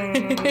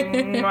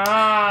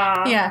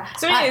 Yeah.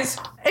 So anyways...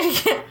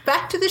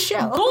 Back to the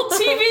show. Gold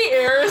TV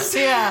airs.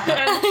 Yeah.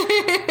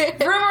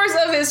 Rumors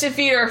of his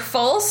defeat are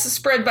false,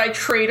 spread by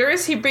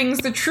traitors. He brings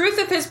the truth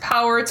of his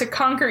power to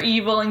conquer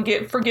evil and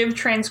forgive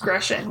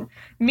transgression.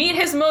 Meet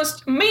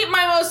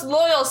my most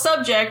loyal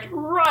subject,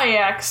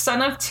 Ryak,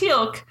 son of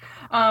Teal'c.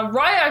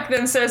 Ryak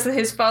then says that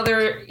his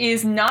father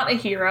is not a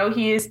hero.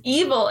 He is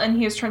evil, and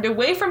he has turned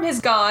away from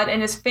his god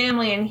and his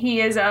family, and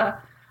he is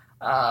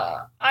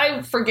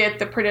I forget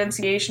the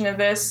pronunciation of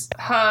this.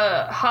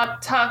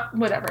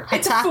 Whatever.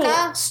 It's a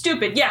fool.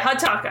 Stupid. Yeah,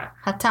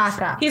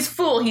 Hataka. He's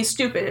fool. He's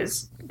stupid,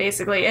 is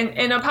basically.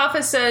 And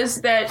Apophis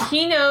says that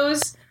he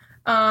knows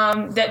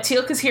that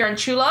Teal'c is here in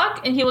Chulak,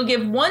 and he will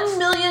give $1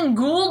 million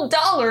gold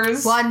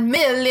dollars. $1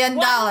 million.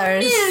 $1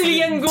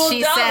 million gold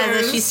She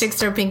says as she sticks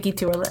her pinky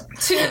to her lip.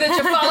 To the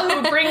Jafal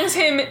who brings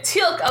him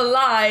Teal'c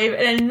alive,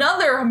 and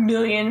another $1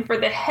 million for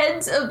the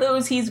heads of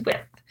those he's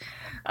with.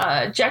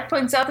 Jack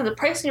points out that the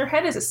price in your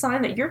head is a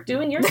sign that you're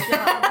doing your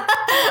job.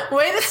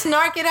 Way to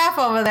snark it up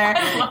over there.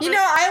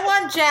 I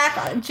want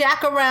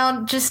Jack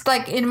around just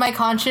like in my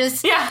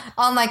conscience. Yeah.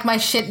 On like my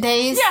shit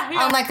days.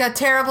 Yeah. On like a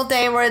terrible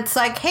day where it's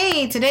like,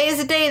 hey, today is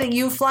the day that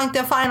you flunked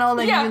a final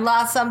and you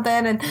lost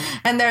something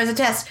and there's a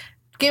test.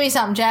 Give me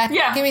something, Jack.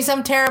 Yeah. Give me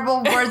some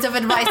terrible words of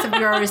advice of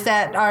yours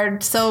that are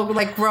so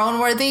like grown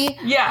worthy.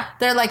 Yeah.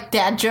 They're like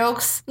dad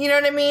jokes. You know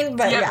what I mean?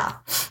 But Yep. yeah.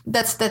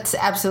 That's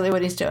absolutely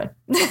what he's doing.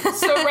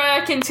 So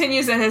Ryak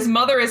continues that his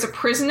mother is a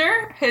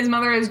prisoner. His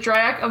mother is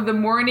Dryak of the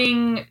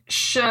Morning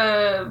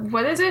Shakaka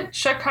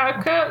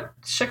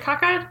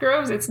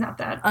Groves? It's not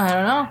that. I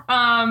don't know.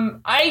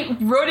 I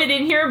wrote it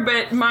in here,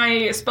 but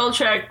my spell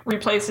check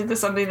replaced it to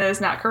something that is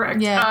not correct.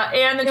 Yeah.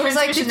 And the It was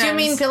like, transmission did you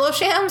mean ends. pillow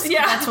shams?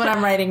 Yeah. That's what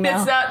I'm writing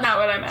now. That's not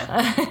what I meant.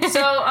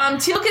 So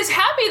Teal'c is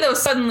happy, though,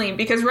 suddenly,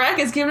 because Ryak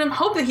has given him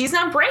hope that he's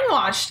not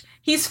brainwashed.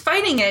 He's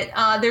fighting it.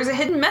 There's a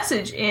hidden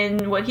message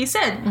in what he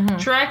said.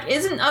 Dryak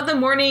isn't of the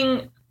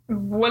Morning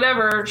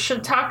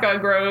Shataka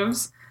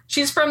Groves.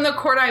 She's from the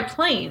Kordai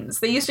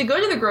Plains. They used to go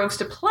to the groves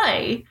to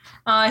play.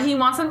 He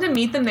wants them to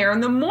meet them there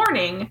in the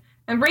morning.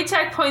 And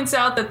Raytak points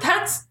out that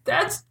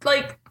that's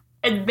like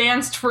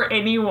advanced for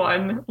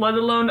anyone, let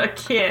alone a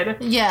kid.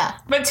 Yeah.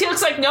 But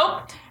Teal'c's like,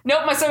 nope,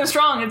 my son is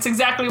strong. It's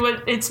exactly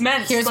what it's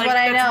meant. Here's like, what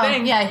I that's the know.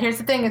 thing. Yeah, here's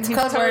the thing. It's He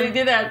code totally word.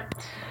 did that.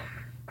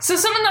 So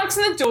someone knocks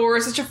on the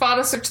doors. The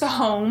Jafata search the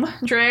home.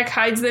 Dryak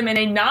hides them in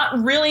a not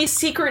really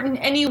secret in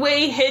any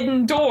way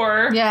hidden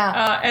door.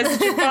 Yeah. As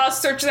the Jafata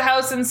search the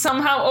house and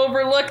somehow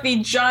overlook the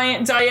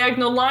giant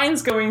diagonal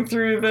lines going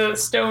through the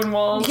stone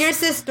walls. Here's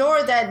this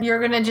door that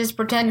you're gonna just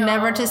pretend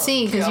never to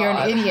see because you're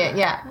an idiot.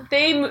 Yeah.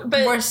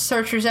 But Worst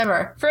searchers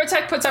ever.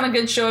 Frotek puts on a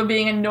good show of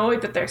being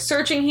annoyed that they're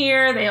searching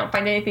here. They don't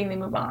find anything. They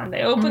move on.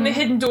 They open the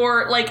hidden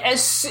door. Like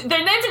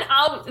they're not even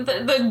out.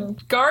 The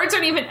guards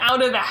aren't even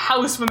out of the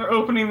house when they're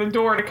opening the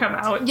door to come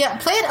out. Yeah,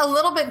 play it a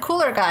little bit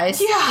cooler,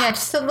 guys. Yeah.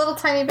 Just a little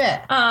tiny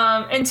bit.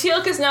 And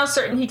Teal'c is now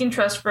certain he can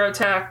trust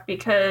Frotek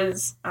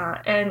because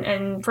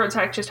and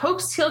Frotek just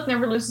hopes Teal'c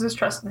never loses his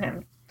trust in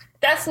him.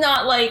 That's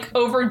not like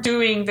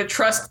overdoing the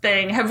trust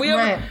thing. Have we?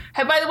 Right.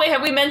 By the way,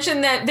 have we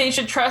mentioned that they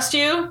should trust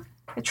you?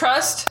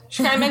 Trust?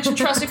 Should I mention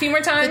trust a few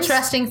more times? The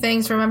trusting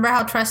things. Remember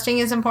how trusting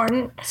is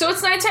important? So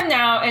it's nighttime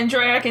now, and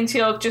Dryak and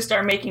Teal'c just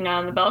are making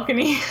out on the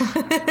balcony.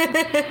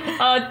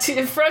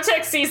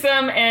 Frotek sees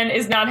them and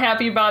is not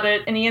happy about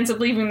it, and he ends up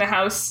leaving the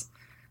house.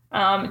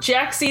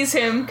 Jack sees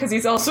him because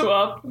he's also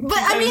up. But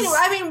I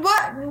mean,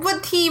 what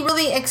would he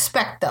really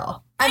expect,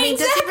 though? I mean,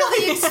 does he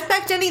really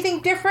expect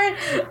anything different?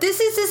 This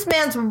is this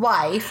man's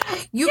wife.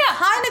 You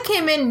kind of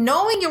came in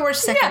knowing you were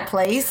second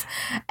place,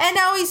 and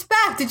now he's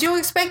back. Did you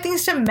expect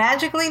things to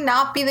magically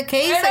not be the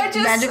case? And like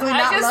magically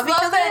not love each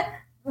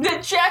other?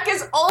 That Jack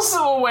is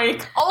also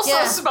awake, also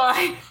a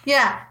spy.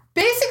 Yeah.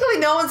 Basically,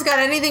 no one's got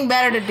anything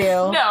better to do.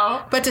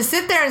 No. But to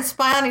sit there and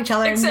spy on each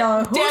other and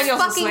know who's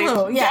Daniel's fucking asleep.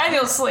 who. Yeah.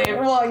 Daniel's asleep.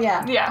 Well,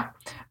 yeah. Yeah.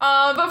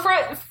 But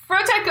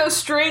Frotek goes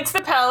straight to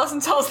the palace and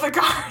tells the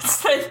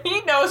guards that he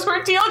knows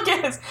where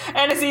Teal'c is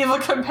and his evil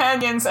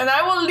companions, and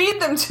I will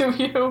lead them to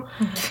you.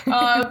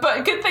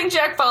 But good thing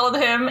Jack followed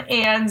him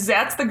and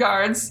zats the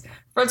guards.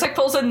 Frotek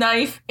pulls a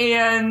knife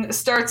and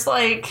starts,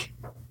 like,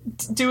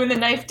 doing the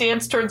knife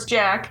dance towards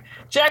Jack.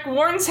 Jack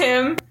warns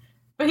him,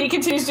 but he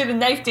continues to do the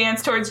knife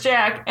dance towards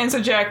Jack, and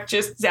so Jack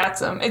just zats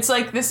him. It's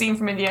like the scene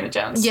from Indiana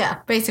Jones. Yeah,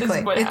 basically. This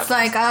is what It's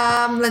happens.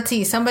 like, let's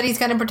see, somebody's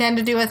going to pretend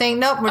to do a thing.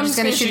 Nope, we're just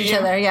going to shoot each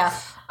other. Yeah.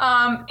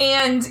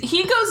 And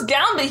he goes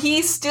down, but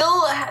he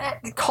still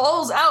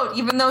calls out,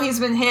 even though he's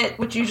been hit,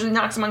 which usually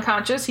knocks him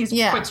unconscious. He's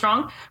quite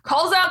strong.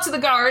 Calls out to the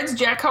guards.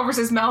 Jack covers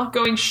his mouth,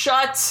 going,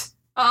 "Shut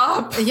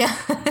up." Yeah.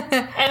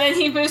 And then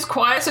he moves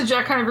quiet, so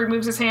Jack kind of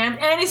removes his hand,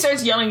 and he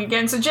starts yelling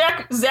again. So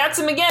Jack zats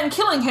him again,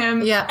 killing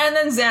him. Yeah. And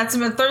then zats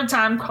him a third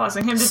time,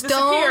 causing him to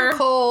disappear. Stone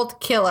cold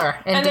killer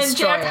and then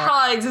destroyer. Jack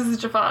hides as the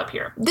Jaffa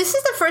appear. This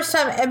is the first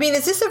time. I mean,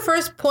 is this the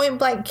first point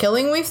blank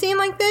killing we've seen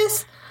like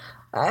this?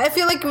 I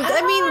feel like,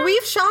 I mean,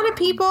 we've shot at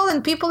people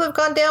and people have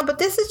gone down, but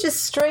this is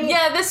just straight.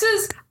 Yeah, this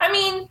is, I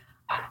mean,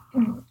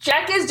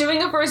 Jack is doing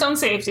it for his own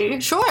safety.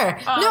 Sure.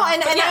 No,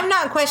 and I'm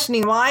not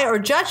questioning why or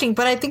judging,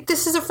 but I think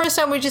this is the first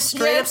time we just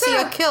straight up see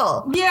a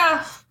kill.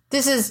 Yeah.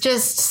 This is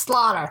just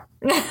slaughter.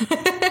 But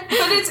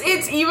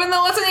it's even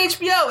though it's an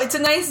HBO, it's a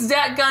nice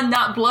Zat gun,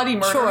 not bloody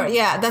murder. Sure,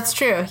 yeah, that's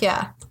true,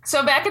 yeah.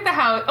 So back at the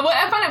house, well,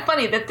 I find it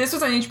funny that this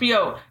was on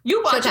HBO.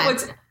 You watch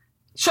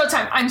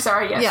Showtime. I'm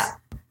sorry, yes.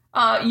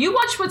 Yeah. You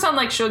watch what's on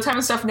like Showtime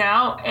and stuff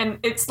now, and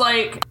it's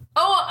like,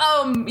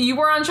 you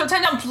were on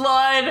Showtime now.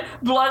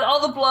 Blood,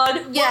 all the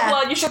blood. Yeah.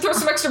 Blood. You should throw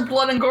some extra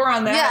blood and gore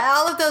on there. Yeah,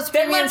 all of those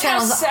Then premium let's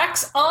have channels.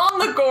 sex on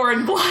the gore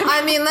and blood.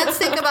 I mean, let's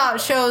think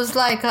about shows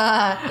like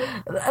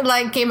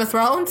Game of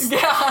Thrones.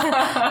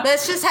 Yeah.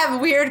 Let's just have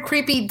weird,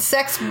 creepy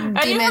sex And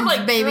you demons, have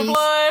like babies. True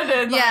Blood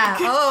and Yeah.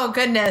 like, Oh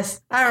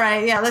goodness. All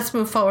right. Yeah. Let's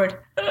move forward.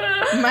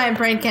 My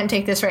brain can't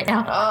take this right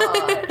now.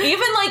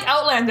 even like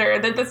Outlander.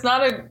 That's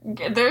not a.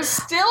 There's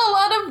still a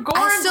lot of gore.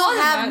 I and still blood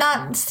in have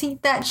that. not seen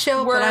that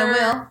show, but I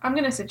will. I'm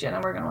gonna sit Jenna.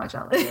 We're gonna watch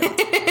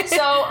Outlander.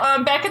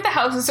 So back at the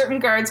house, a certain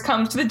guards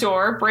come to the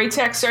door.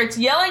 Braytek starts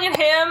yelling at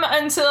him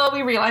until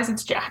we realize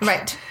it's Jack.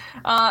 Right.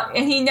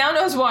 And he now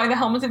knows why the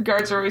helmeted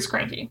guards are always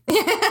cranky.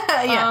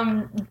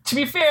 Yeah. To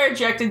be fair,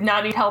 Jack did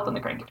not need help in the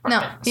cranky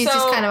department. No, he's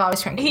just kind of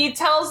always cranky. He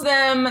tells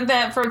them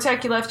that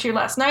Braytek left here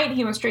last night.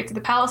 He went straight to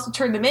the palace to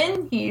turn them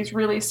in. He's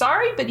really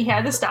sorry, but he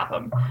had to stop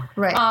him.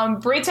 Right.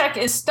 Braytek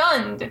is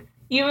stunned,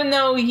 even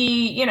though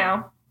he,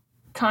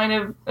 kind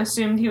of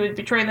assumed he would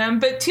betray them.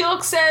 But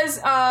Teal'c says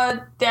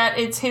that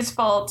it's his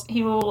fault.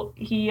 He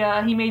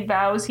made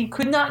vows he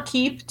could not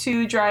keep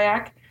to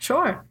Dryak.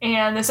 Sure.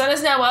 And the sun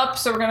is now up,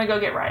 so we're gonna go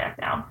get Ryak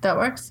now. That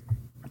works.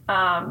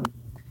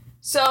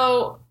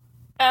 So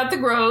at the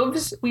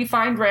Groves, we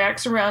find Ryak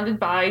surrounded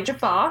by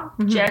Jaffa.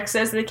 Mm-hmm. Jack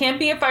says there can't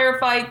be a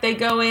firefight. They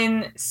go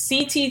in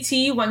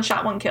CTT, one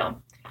shot, one kill.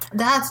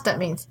 That's what that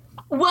means.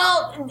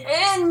 Well,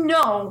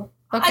 no.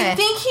 Okay. I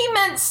think he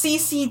meant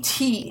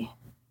CCT.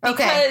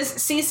 Okay. Because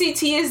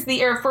CCT is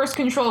the Air Force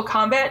Control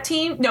Combat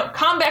Team. No,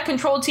 Combat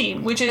Control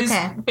Team, which is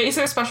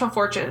basically special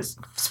forces.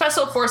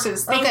 Special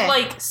forces. Think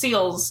like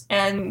SEALs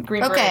and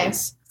Green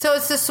Berets. So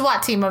it's the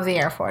SWAT team of the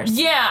Air Force.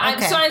 Yeah.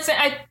 Okay.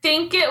 I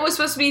think it was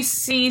supposed to be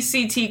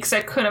CCT because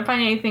I couldn't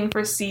find anything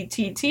for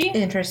CTT.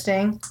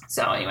 Interesting.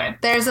 So anyway.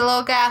 There's a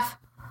little gaff.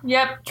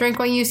 Yep. Drink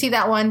when you see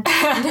that one.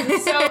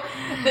 So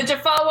the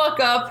Jaffa walk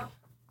up.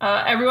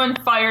 Everyone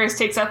fires,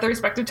 takes out their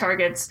respective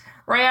targets.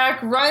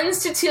 Ryak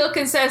runs to Teal'c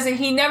and says that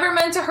he never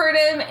meant to hurt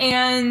him,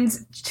 and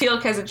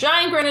Teal'c has a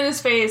giant grin on his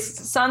face.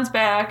 The sun's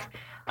back.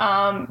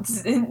 I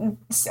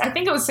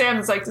think it was Sam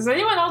that's like, does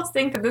anyone else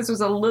think that this was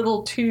a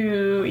little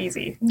too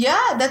easy?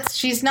 Yeah,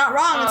 she's not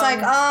wrong. It's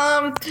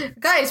like,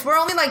 guys, we're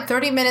only like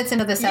 30 minutes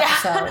into this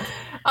episode.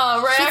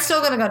 Ryak, she's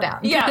still gonna go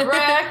down. Yeah,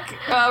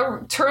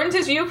 Ryak turned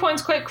his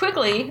viewpoints quite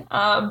quickly,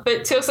 but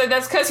Teal'c's like,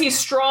 that's because he's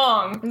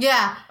strong.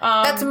 Yeah,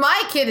 that's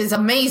my kid is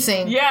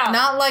amazing. Yeah.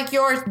 Not like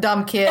yours,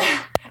 dumb kid.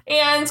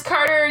 And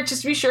Carter,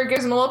 just to be sure,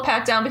 gives him a little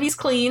pat down, but he's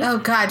clean. Oh,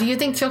 God. Do you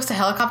think Teal'c's a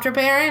helicopter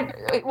parent?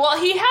 Well,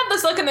 he had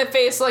this look in the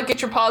face like,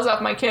 get your paws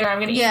off my kid or I'm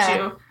going to eat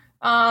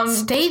you.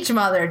 Stage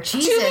mother.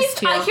 Jesus,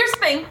 Teal'c. Here's the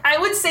thing. I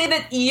would say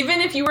that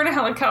even if you were a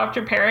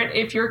helicopter parent,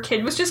 if your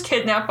kid was just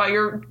kidnapped by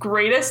your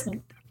greatest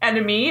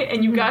enemy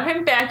and you got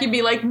him back, you'd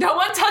be like, no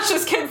one touch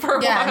this kid for a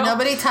while. Yeah,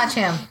 nobody touch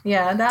him.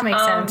 Yeah, that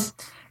makes sense.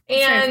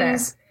 And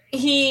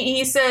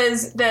he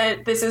says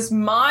that this is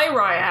my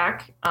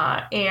Ryak,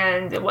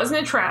 and it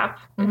wasn't a trap.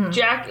 Mm-hmm.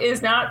 Jack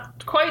is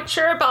not quite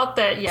sure about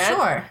that yet.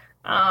 Sure.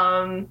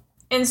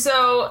 And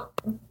so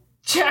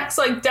Jack's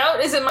like, doubt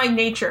isn't my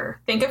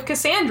nature. Think of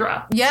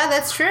Cassandra. Yeah,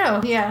 that's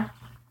true. Yeah.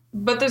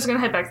 But they're going to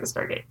head back to the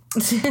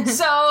Stargate.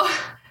 So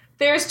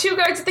there's two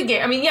guards at the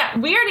gate. I mean, yeah,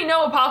 we already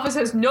know Apophis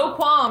has no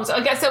qualms.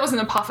 I guess that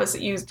wasn't Apophis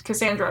that used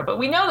Cassandra, but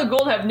we know the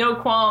Gould have no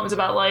qualms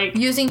about, like,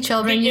 using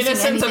children, the using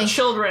innocence anything. of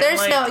children.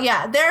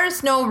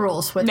 There's no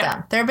rules with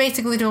them. They're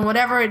basically doing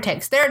whatever it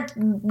takes. They're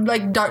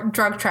like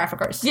drug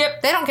traffickers.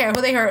 Yep. They don't care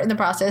who they hurt in the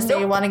process.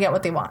 They want to get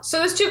what they want. So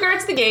there's two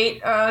guards at the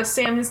gate.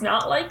 Sam is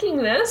not liking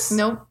this.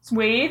 Nope. It's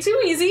way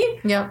too easy.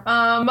 Yep.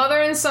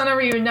 Mother and son are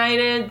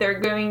reunited. They're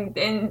going,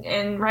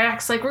 and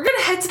Ryak's like, we're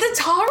gonna head to the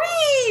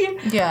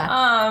Tari!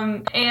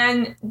 Yeah.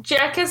 And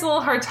Jack has a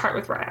little heart-to-heart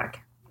with Ryak.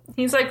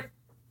 He's like,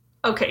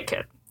 okay,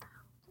 kid,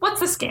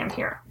 what's the scam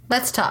here?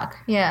 Let's talk.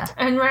 Yeah.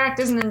 And Ryak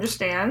doesn't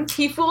understand.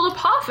 He fooled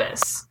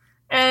Apophis.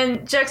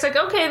 And Jack's like,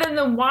 okay,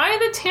 then why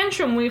the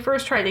tantrum when we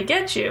first tried to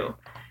get you?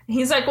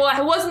 He's like, well,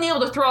 I wasn't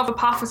able to throw off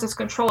Apophyse's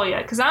control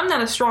yet because I'm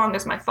not as strong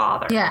as my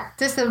father. Yeah,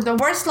 just the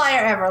worst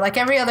liar ever, like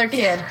every other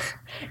kid.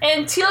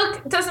 And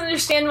Teal'c doesn't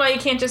understand why he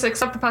can't just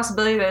accept the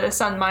possibility that his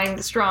son mind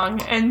is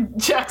strong. And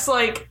Jack's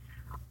like,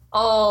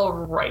 all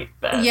right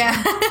then.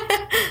 Yeah.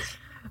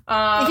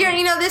 Here,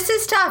 this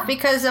is tough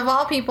because of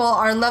all people,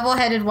 our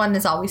level-headed one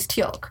is always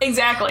Teal'c.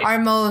 Exactly. Our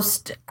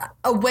most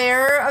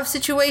aware of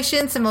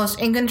situations, the most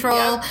in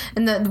control,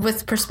 and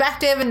with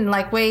perspective, and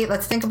like, wait,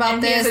 let's think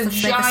about this.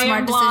 Let's make a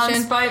smart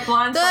decision.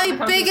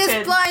 The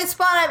biggest blind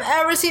spot I've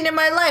ever seen in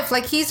my life.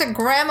 Like, he's a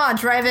grandma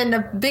driving a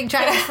big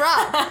giant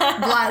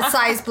truck.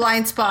 Size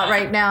blind spot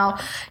right now.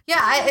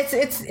 Yeah,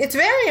 it's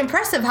very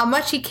impressive how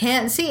much he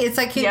can't see. It's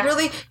like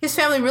his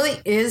family really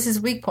is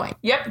his weak point.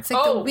 Yep. It's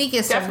like the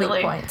weakest of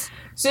weak points.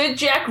 So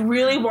Jack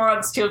really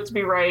wants Teal'c to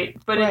be right,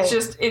 but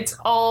it's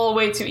all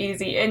way too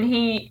easy. And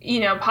he,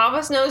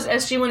 Papas knows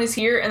SG-1 is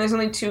here, and there's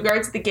only 2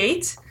 guards at the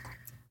gate.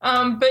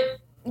 But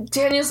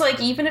Daniel's like,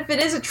 even if it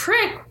is a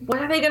trick, what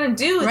are they going to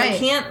do? Right. They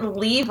can't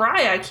leave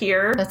Ryak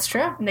here. That's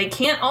true. And they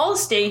can't all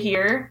stay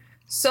here.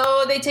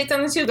 So they take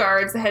down the 2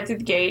 guards, they head through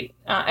the gate.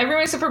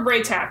 Everyone except for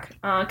Braytac,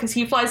 because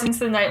he flies into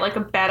the night like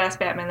a badass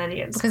Batman that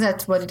he is. Because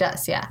that's what he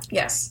does, yeah.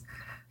 Yes.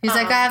 He's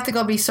like, I have to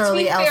go be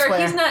surly elsewhere.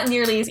 Fair, he's not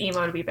nearly as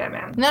emo to be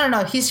Batman.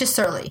 No. He's just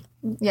surly.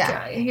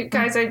 Yeah.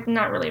 Guys, I'm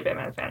not really a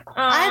Batman fan.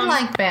 I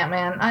like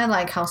Batman. I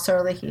like how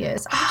surly he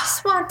is. I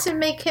just want to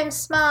make him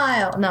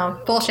smile. No,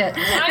 bullshit.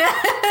 We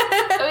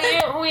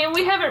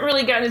haven't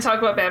really gotten to talk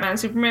about Batman and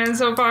Superman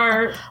so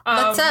far.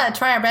 Let's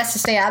try our best to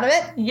stay out of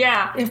it.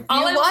 Yeah. If you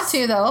want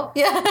to, though.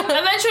 Yeah.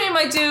 Eventually I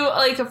might do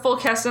like a full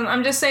cast.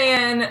 I'm just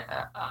saying,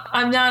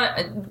 I'm not...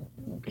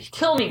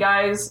 Kill me,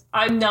 guys.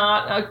 I'm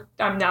not a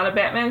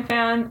Batman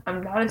fan.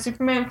 I'm not a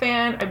Superman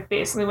fan. I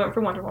basically went for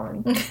Wonder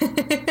Woman.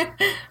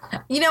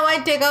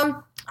 I dig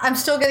them. I'm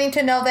still getting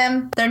to know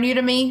them. They're new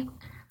to me.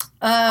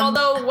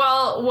 Although,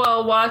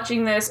 while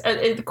watching this,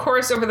 of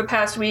course, over the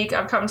past week,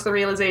 I've come to the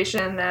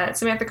realization that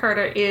Samantha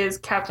Carter is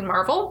Captain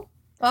Marvel.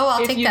 Oh, I'll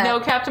take that. If you know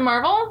Captain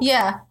Marvel?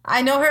 Yeah.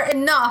 I know her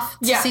enough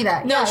to see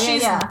that. No,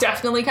 she's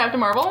definitely Captain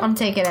Marvel. I'm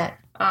taking it.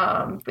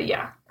 But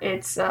yeah,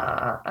 it's,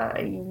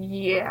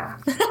 yeah.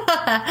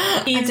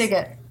 I take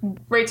it.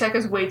 Braytac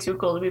is way too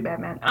cool to be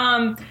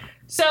Batman.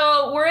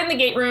 So we're in the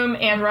gate room,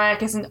 and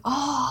Ryak isn't,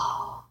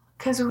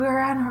 because we're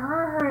on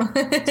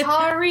Earth.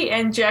 Tari.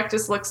 And Jack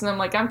just looks at him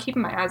like, I'm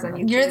keeping my eyes on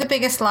you. You're the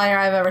biggest liar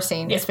I've ever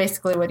seen. Yeah. That's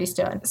basically what he's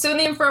doing. So in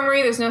the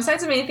infirmary, there's no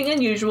signs of anything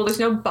unusual. There's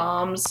no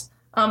bombs.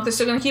 They're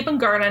still going to keep on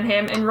guard on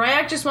him. And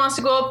Ryak just wants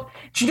to go up.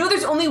 Do you know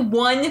there's only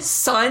one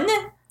sun?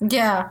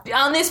 Yeah.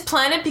 On this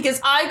planet, because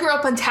I grew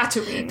up on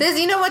Tatooine.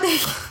 You know what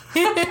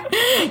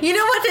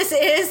this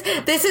is?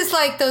 This is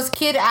like those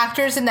kid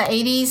actors in the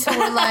 80s who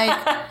were like,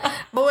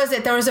 what was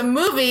it? There's a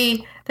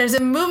movie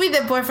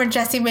that boyfriend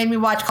Jesse made me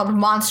watch called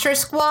Monster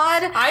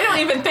Squad. I don't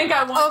even think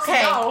I want to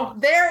know.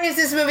 There is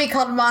this movie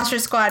called Monster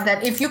Squad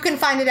that if you can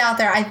find it out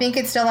there, I think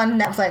it's still on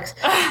Netflix.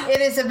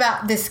 It is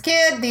about this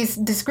kid,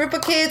 this group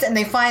of kids, and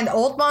they find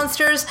old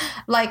monsters,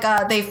 like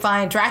they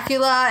find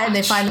Dracula and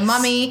they find the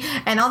Mummy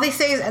and all these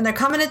things, and they're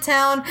coming to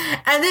town,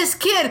 and this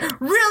kid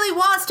really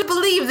wants to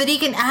believe that he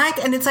can act,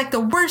 and it's like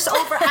the worst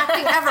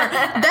overacting ever.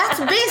 That's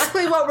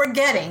basically what we're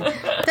getting.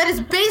 That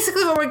is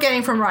basically what we're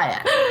getting from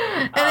Ryak.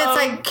 And it's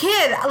like,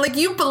 kid, like,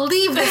 you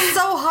believe this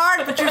so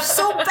hard, but you're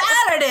so bad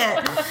at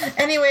it.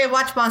 Anyway,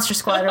 watch Monster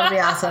Squad. It'll be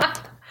awesome.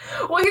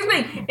 Well, here's the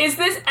thing. Is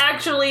this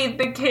actually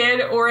the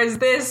kid, or is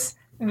this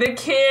the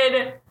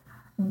kid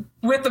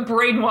with the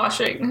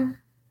brainwashing?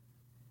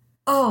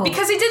 Oh.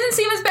 Because he didn't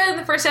seem as bad in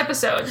the first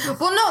episode.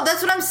 Well, no,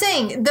 that's what I'm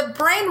saying. The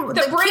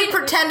kid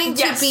pretending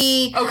to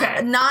be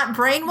not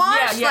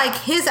brainwashed, like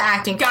his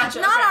acting. Gotcha.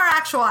 Not our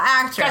actual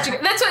actor. Gotcha.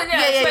 That's what,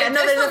 yeah.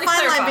 No, there's a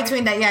fine line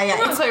between that. Yeah.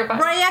 It's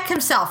Ryak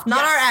himself,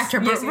 not our actor,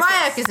 but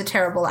Ryak is a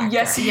terrible actor.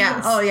 Yes, yeah.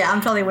 Oh, yeah,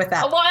 I'm totally with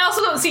that. Well, I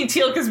also don't see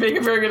Teal'c as being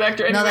a very good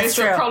actor anyway, no, that's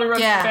so true. it probably runs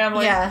the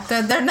family.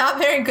 Yeah, they're not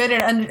very good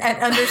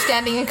at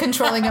understanding and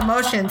controlling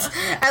emotions,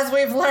 as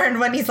we've learned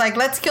when he's like,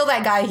 let's kill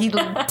that guy, he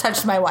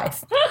touched my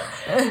wife.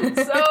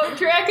 So,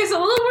 Drac is a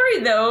little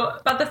worried, though,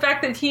 about the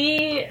fact that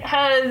he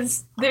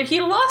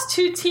lost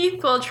 2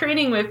 teeth while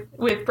training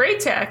with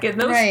Braytac,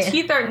 and those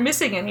teeth aren't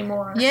missing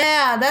anymore.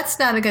 Yeah, that's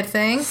not a good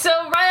thing. So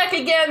Ryak,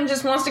 again,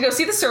 just wants to go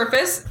see the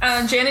surface.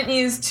 Janet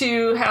needs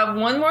to have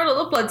one more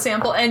little blood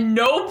sample, and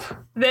nope,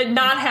 that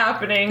not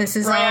happening. This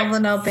is Ryak all the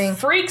noping.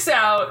 Freaks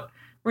out,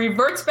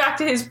 reverts back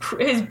to his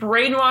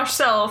brainwashed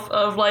self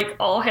of, like,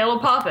 all hail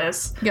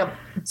Apophis. Yep.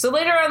 So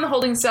later on in the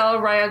holding cell,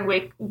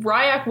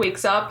 Ryak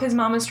wakes up. His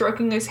mom is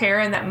stroking his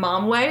hair in that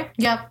mom way.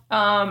 Yep.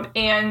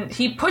 And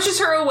he pushes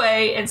her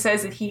away and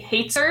says that he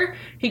hates her.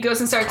 He goes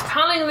and starts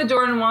pounding on the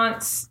door and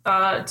wants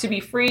to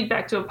be freed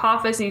back to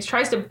Apophis. And he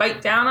tries to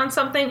bite down on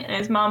something. And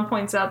his mom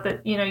points out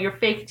that, your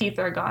fake teeth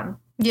are gone.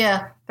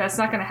 Yeah. That's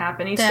not going to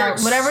happen.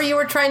 Whatever you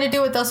were trying to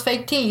do with those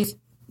fake teeth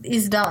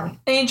is done.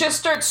 And he just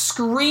starts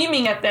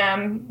screaming at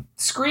them,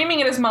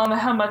 screaming at his mom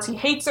how much he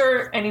hates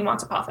her and he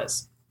wants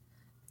Apophis.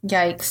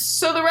 Yikes.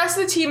 So the rest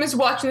of the team is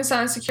watching this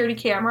on a security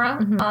camera.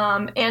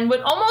 Mm-hmm. And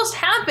what almost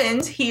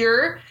happened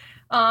here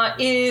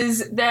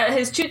is that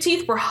his 2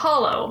 teeth were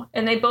hollow,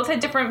 and they both had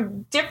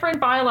different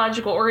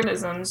biological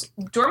organisms,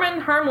 dormant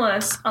and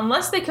harmless,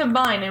 unless they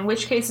combine, in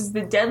which case is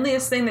the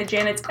deadliest thing that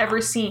Janet's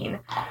ever seen,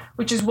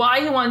 which is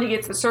why he wanted to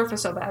get to the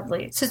surface so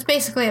badly. So it's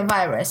basically a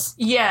virus.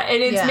 Yeah,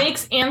 and it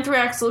makes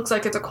anthrax look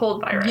like it's a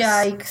cold virus.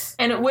 Yikes.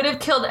 And it would have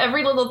killed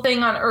every little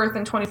thing on Earth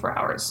in 24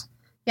 hours.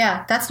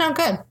 Yeah, that's not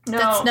good. No.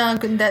 That's not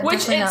good.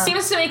 Which it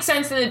seems to make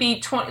sense that it'd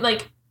be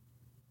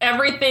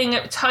everything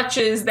it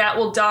touches that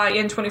will die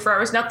in 24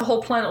 hours. Not the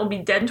whole planet will be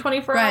dead in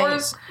 24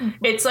 hours.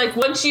 It's like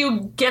once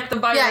you get the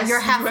virus, yeah, your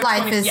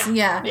half-life is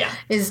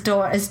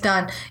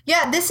done.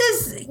 Yeah, this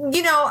is,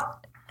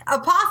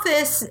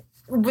 Apophis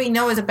we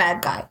know is a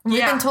bad guy.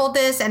 We've been told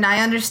this, and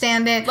I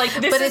understand it.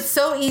 It's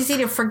so easy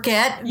to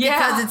forget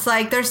because it's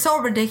like they're so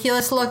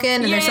ridiculous looking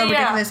and they're so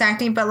ridiculous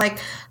acting, but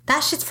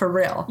that shit's for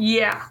real.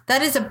 Yeah.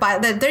 That is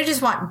they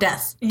just want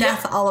death.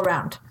 Death all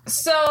around.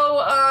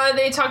 So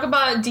they talk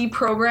about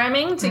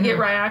deprogramming to get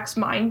Ryak's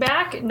mind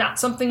back. Not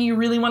something you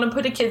really want to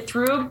put a kid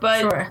through,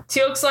 but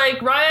Teal'c's like,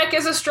 Ryak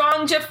is a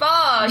strong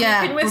Jaffa.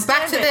 Yeah, he can we're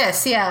back to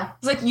this,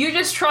 It's like, you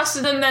just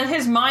trusted him that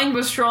his mind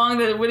was strong,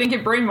 that it wouldn't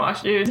get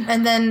brainwashed, dude.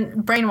 And then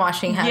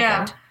brainwashing happened.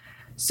 Yeah.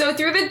 So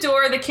through the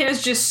door, the kid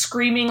is just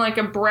screaming like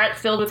a brat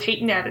filled with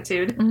hate and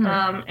attitude.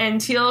 And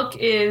Teal'c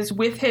is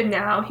with him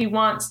now. He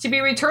wants to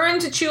be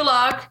returned to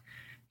Chulak.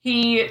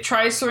 He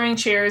tries throwing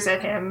chairs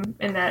at him,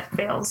 and that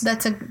fails.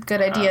 That's a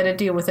good idea to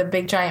do with a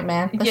big giant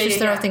man. Let's just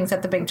throw things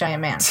at the big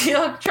giant man.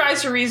 Teal'c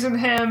tries to reason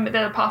with him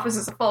that Apophis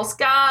is a false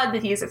god,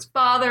 that he is his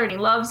father, and he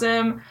loves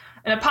him.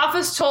 And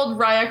Apophis told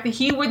Ryak that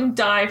he wouldn't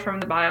die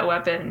from the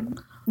bioweapon.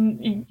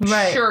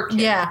 Right. Sure,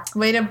 kid. Yeah.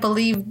 Way to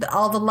believe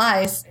all the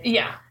lies.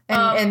 Yeah.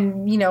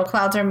 And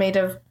clouds are made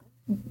of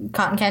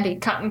cotton candy.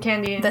 Cotton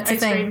candy and That's ice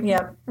the thing. cream.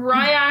 Yep.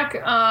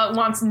 Ryak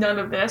wants none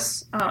of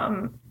this.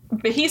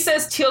 But he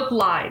says Teal'c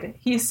lied.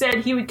 He said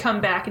he would come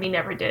back, and he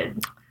never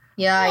did.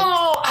 Yeah.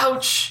 Oh,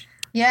 ouch.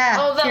 Yeah.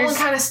 Oh, that one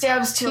kind of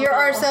stabs Teal'c. Here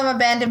are some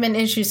abandonment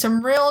issues.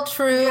 Some real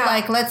true,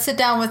 let's sit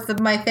down with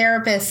my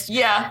therapist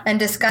and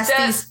discuss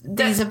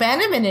these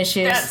abandonment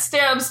issues. That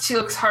stabs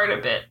Teal'c's heart a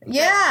bit.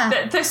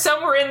 Yeah. There's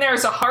somewhere in there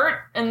is a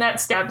heart, and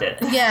that stabbed it.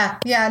 Yeah.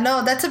 Yeah.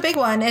 No, that's a big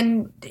one.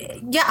 And,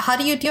 how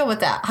do you deal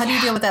with that? How do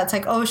you deal with that? It's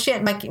like, oh,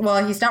 shit.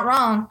 He's not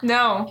wrong.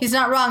 No. He's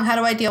not wrong. How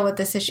do I deal with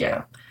this issue?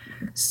 Yeah.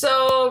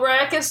 So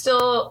Ryak is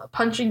still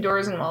punching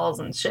doors and walls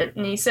and shit,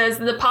 and he says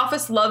that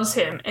Apophis loves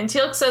him. And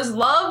Teal'c says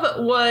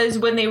love was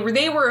when they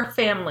were a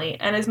family,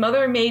 and his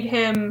mother made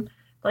him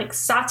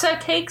sata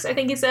cakes, I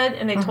think he said,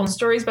 and they told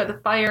stories by the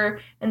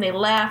fire, and they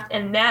laughed,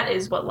 and that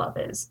is what love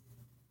is.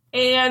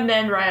 And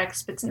then Ryak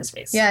spits in his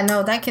face. Yeah,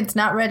 no, that kid's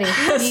not ready.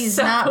 He's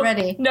not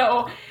ready.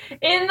 No.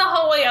 In the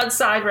hallway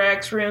outside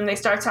Ryak's room, they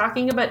start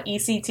talking about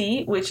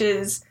ECT, which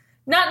is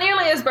not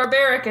nearly as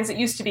barbaric as it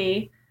used to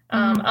be.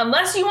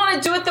 Unless you want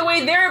to do it the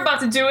way they're about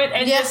to do it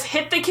and just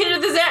hit the kid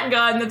with a Zat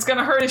gun, that's going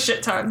to hurt a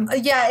shit ton.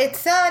 Yeah,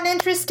 it's an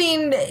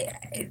interesting...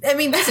 I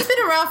mean, this has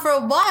been around for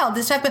a while.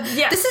 This type of...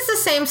 Yeah. This is the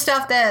same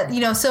stuff that,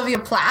 Sylvia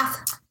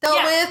Plath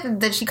dealt with,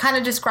 that she kind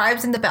of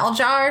describes in The Bell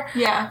Jar.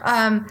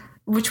 Yeah.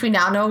 Which we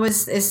now know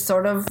is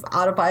sort of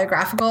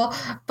autobiographical.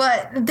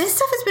 But this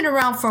stuff has been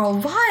around for a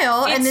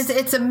while, and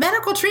it's a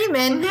medical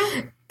treatment...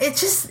 Mm-hmm. It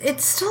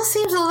still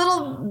seems a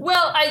little...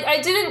 Well,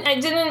 I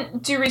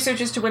didn't do research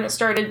as to when it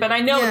started, but I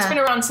know it's been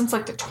around since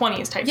the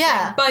 20s type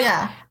thing. But,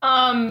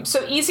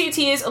 so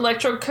ECT is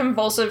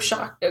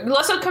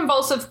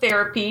electroconvulsive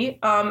therapy.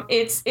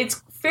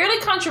 It's fairly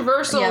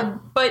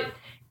controversial, but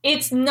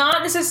it's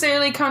not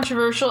necessarily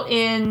controversial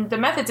in the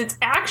methods. It's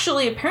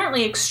actually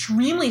apparently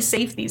extremely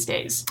safe these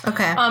days.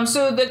 Okay.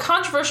 So the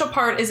controversial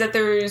part is that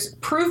there's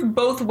proof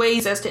both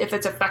ways as to if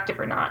it's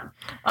effective or not.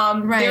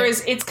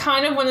 It's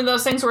kind of one of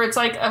those things where it's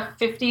like a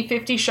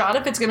 50-50 shot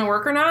if it's going to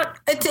work or not.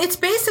 It's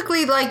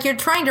basically like you're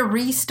trying to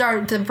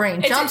restart the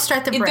brain,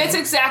 jumpstart the brain. That's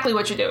exactly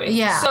what you're doing.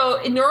 Yeah. So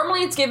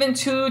normally it's given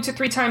 2 to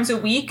 3 times a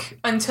week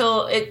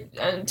until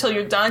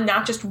you're done,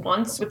 not just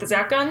once with the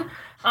Zat gun.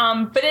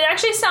 But it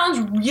actually sounds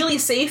really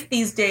safe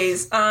these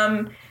days.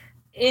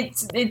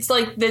 It's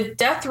like the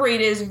death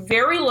rate is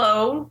very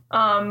low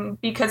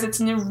because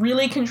it's in a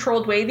really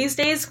controlled way these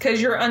days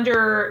because you're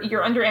under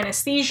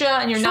anesthesia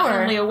and you're not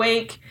normally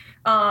awake.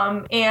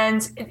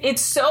 And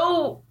it's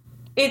so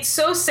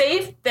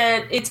safe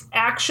that it's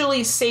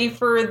actually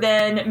safer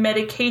than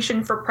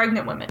medication for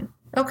pregnant women.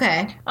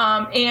 Okay.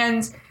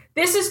 And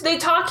they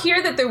talk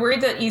here that they're worried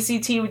that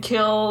ECT would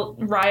kill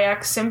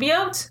Ryak's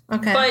symbiote.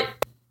 Okay. But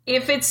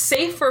if it's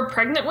safe for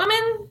pregnant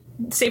women,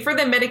 safer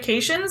than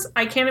medications,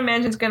 I can't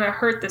imagine it's going to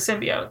hurt the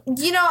symbiote.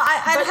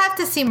 I'd have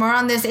to see more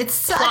on this. It's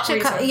such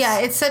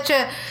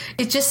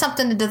it's just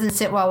something that doesn't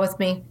sit well with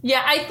me.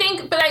 Yeah, I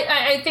think as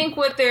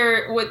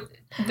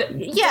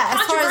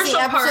far as the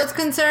episode's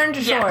concerned,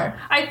 sure.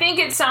 I think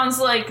it sounds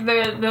like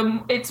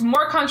it's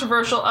more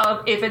controversial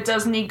of if it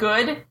does any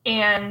good,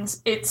 and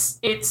now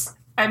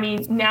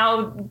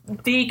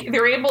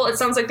it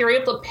sounds like they're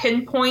able to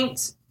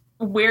pinpoint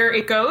where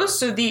it goes.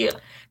 So the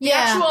The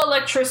actual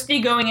electricity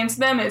going into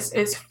them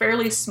is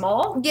fairly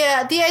small.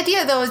 Yeah, the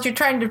idea, though, is you're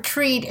trying to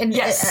treat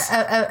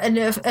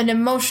an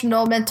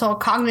emotional, mental,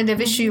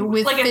 cognitive issue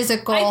with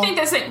physical I think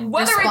that's it.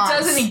 Whether response. it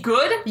does any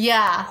good,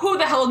 who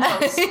the hell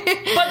knows?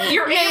 But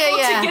you're able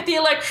to get the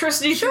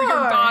electricity through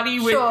your body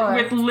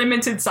with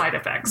limited side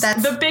effects.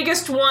 The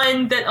biggest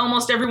one that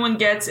almost everyone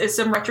gets is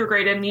some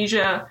retrograde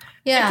amnesia.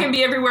 Yeah. It can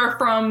be everywhere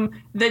from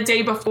the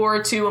day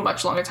before to a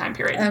much longer time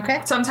period.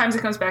 Okay. Sometimes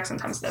it comes back,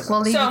 sometimes it doesn't.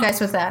 We'll leave you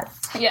guys with that.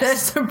 Yes.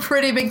 That's a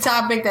pretty big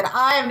topic that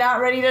I am not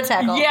ready to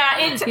tackle. Yeah,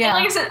 and like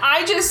I said,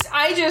 I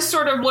just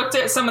sort of looked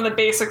at some of the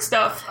basic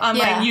stuff on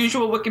my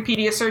usual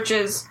Wikipedia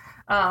searches.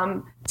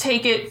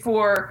 Take it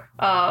for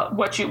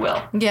what you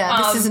will.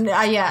 Yeah, this isn't.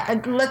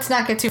 Let's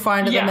not get too far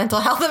into the mental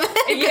health of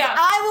it. Yeah,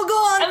 I will go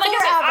on. And like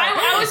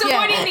I was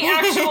avoiding the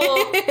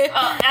actual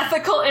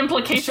ethical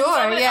implications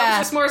of it. I was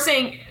just more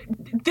saying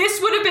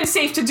this would have been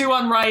safe to do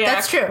on Ryak.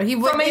 That's true. He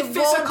would, from a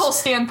physical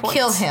standpoint.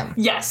 Kill him.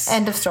 Yes.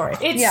 End of story.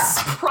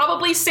 It's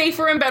probably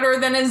safer and better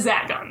than a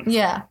Zagon.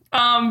 Yeah.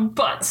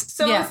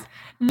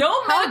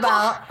 No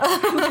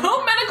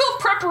medical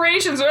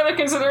preparations or other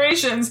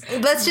considerations.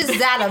 Let's just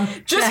zat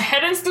him. Just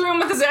heading through him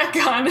with a zat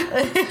gun.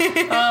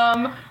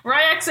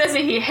 Ryak says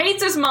that he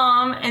hates his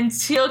mom, and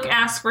Teal'c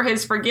asks for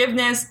his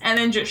forgiveness, and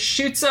then just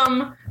shoots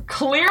him.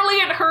 Clearly,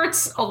 it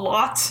hurts a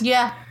lot.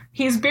 Yeah.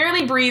 He's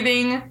barely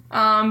breathing,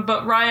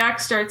 but Drayak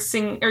starts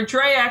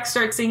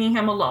singing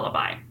him a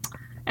lullaby.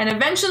 And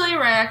eventually,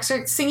 Ryak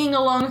starts singing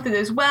along with it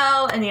as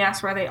well, and he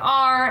asks where they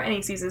are, and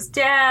he sees his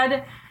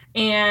dad.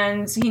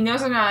 And he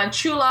knows they're not on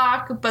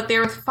Chulak, but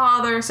they're with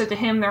father, so to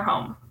him, they're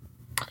home.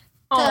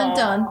 Dun,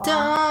 dun,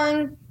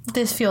 dun.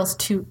 This feels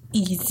too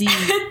easy.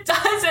 It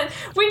doesn't.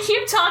 We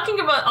keep talking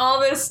about all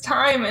this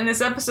time in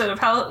this episode of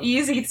how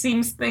easy it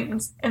seems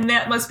things, and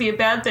that must be a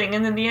bad thing.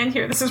 And in the end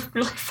here, this is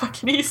really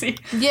fucking easy.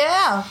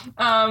 Yeah.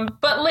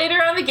 But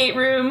later on in the gate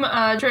room,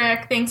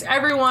 Drayak thanks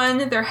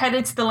everyone. They're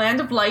headed to the Land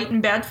of Light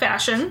in bad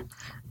fashion.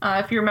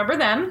 If you remember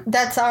them.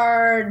 That's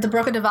the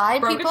Broken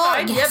Divide people?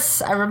 Yes,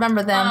 yep. I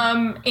remember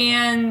them.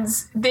 And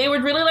they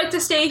would really like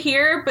to stay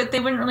here, but they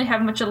wouldn't really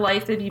have much of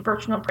life. They'd be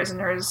virtual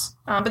prisoners.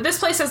 But this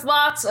place has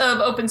lots of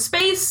open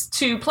space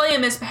to play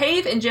and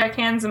misbehave, and Jack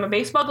hands him a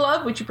baseball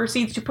glove, which he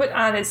proceeds to put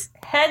on his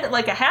head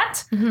like a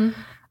hat,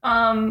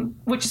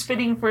 which is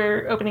fitting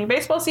for opening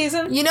baseball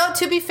season. You know,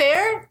 to be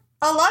fair,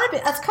 a lot of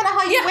it, that's kind of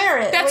how you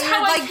wear it. That's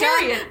how I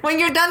carry it. When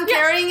you're done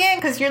carrying it,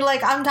 because you're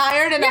like, I'm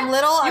tired and I'm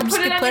little, I'm just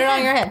going to put it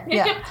on your head.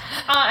 Yeah.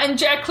 And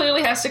Jack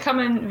clearly has to come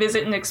and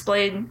visit and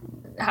explain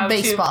how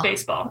to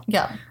baseball.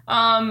 Yeah.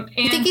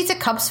 You think he's a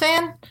Cubs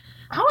fan?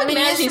 I mean,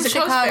 he's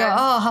from Chicago.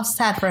 Oh, how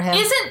sad for him.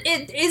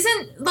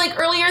 Isn't like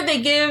earlier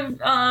they give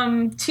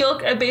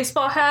Teal'c a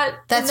baseball hat?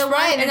 That's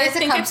right. And I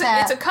think it's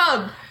a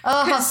Cub.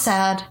 Oh, how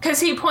sad. Because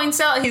he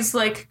points out, he's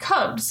like,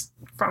 Cubs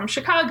from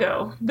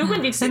Chicago, the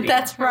Windy City.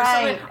 That's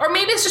right. Or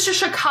maybe it's just a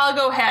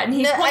Chicago hat, and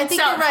he points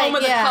out home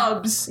of the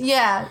Cubs.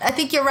 Yeah, I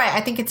think you're right. I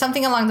think it's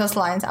something along those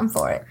lines. I'm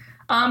for it.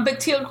 But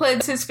Teal'c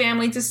leads his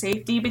family to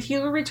safety, but he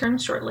will return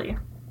shortly.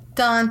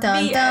 Dun,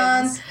 dun,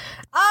 dun. Ends.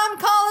 I'm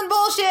calling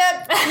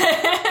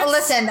bullshit.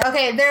 Listen,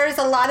 okay, there's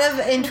a lot of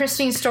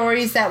interesting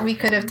stories that we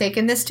could have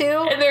taken this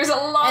to. And there's a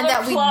lot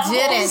of plot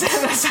holes in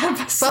this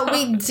episode. But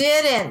we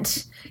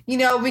didn't. You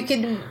know,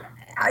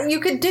 you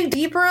could dig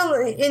deeper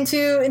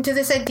into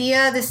this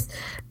idea, this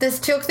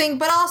Teal'c thing,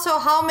 but also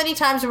how many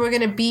times are we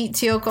going to beat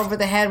Teal'c over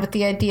the head with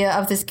the idea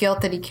of this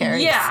guilt that he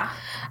carries? Yeah.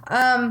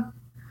 I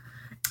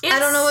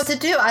don't know what to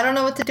do. I don't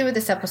know what to do with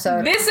this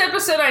episode. This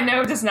episode, I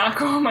know, does not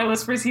go on my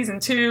list for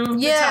season 2.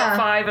 Yeah. The top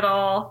 5 at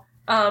all.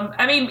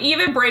 I mean,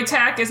 even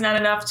Braytac is not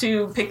enough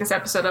to pick this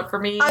episode up for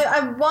me.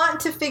 I want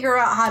to figure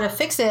out how to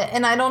fix it,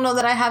 and I don't know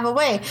that I have a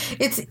way.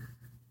 It's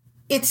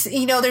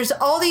you know, there's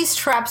all these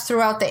traps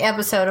throughout the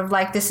epised of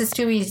like, this is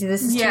too easy,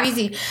 this is too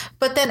easy.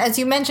 But then, as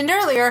you mentioned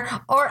earlier,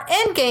 our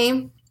end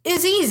game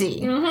is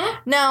easy.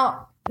 Mm-hmm.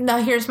 Now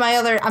here's my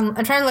other... I'm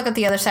trying to look at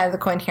the other side of the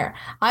coin here.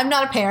 I'm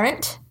not a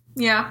parent.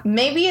 Yeah.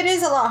 Maybe it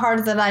is a lot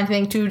harder than I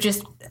think to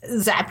just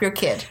zap your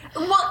kid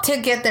to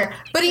get there.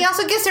 But he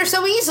also gets there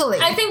so easily.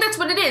 I think that's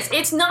what it is.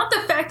 It's not the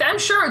fact that I'm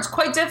sure it's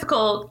quite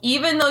difficult,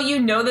 even though you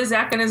know the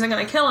Zakan isn't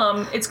going to kill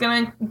him, it's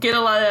going to get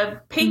a lot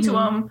of pain to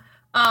him.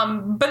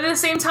 But at the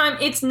same time,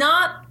 it's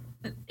not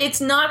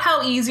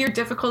how easy or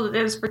difficult it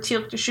is for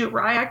Teal'c to shoot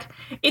Ryak.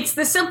 It's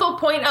the simple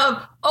point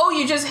of,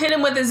 you just hit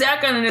him with a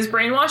Zakan and his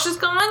brainwash is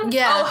gone?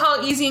 Yeah. Oh,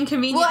 how easy and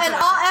convenient. Well, in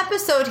all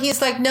episode,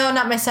 he's like, no,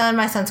 not my son.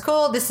 My son's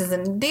cool. This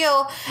isn't a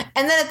deal.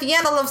 And then at the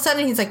end, all of a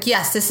sudden, he's like,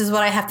 yes, this is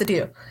what I have to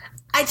do.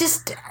 I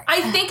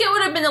think it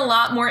would have been a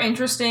lot more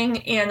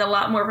interesting and a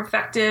lot more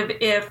effective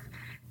if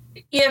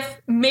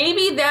if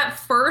maybe that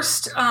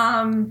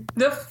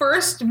the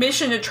first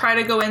mission to try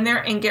to go in there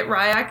and get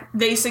Ryak,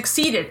 they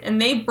succeeded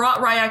and they brought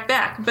Ryak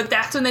back, but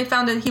that's when they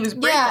found that he was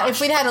brainwashed. Yeah, if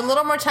we'd had a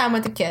little more time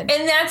with the kid.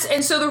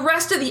 And so the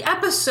rest of the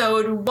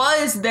episode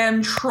was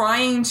them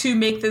trying to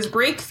make this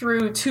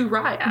breakthrough to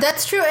Ryak.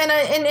 That's true,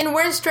 and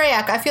where's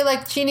Drayak? I feel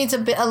like she needs a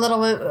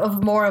little bit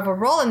of more of a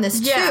role in this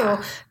too,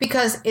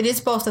 because it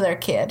is both of their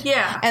kid.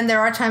 Yeah, and there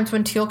are times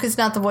when Teal'c is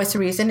not the voice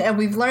of reason, and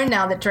we've learned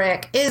now that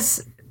Drayak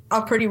is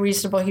a pretty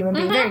reasonable human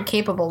being, very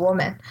capable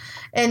woman,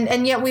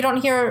 and yet we don't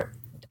hear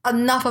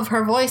enough of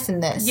her voice in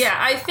this. Yeah,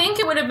 I think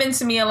it would have been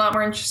to me a lot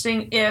more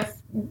interesting if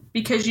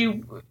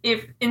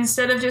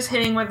instead of just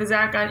hitting with the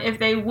Zat gun, if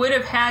they would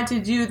have had to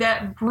do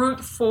that brute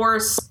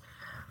force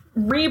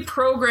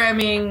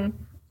reprogramming.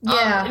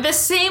 Yeah. The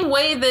same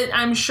way that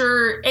I'm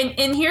sure,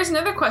 and here's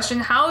another question: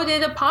 how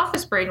did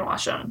Apophis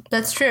brainwash him?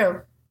 That's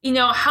true. You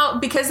know how,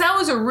 because that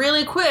was a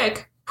really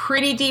quick,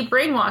 pretty deep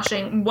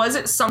brainwashing. Was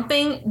it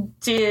something?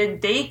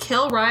 Did they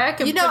kill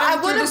Ryak and put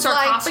him through the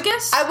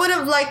sarcophagus? I would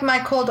have liked my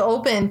cold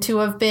open to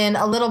have been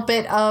a little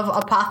bit of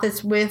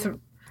Apophis with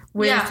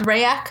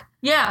Ryak.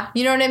 Yeah.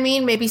 You know what I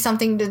mean? Maybe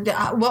something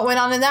what went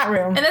on in that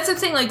room. And that's the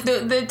thing, like,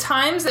 the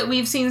times that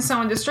we've seen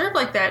someone disturbed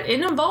like that, it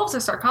involves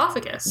a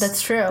sarcophagus.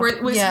 That's true.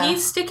 Was he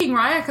sticking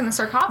Ryak in the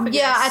sarcophagus?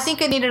 Yeah, I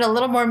think it needed a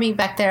little more meat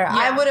back there. Yeah.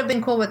 I would have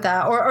been cool with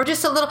that. Or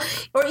just a little,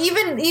 or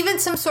even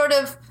some sort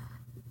of,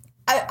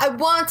 I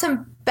want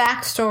some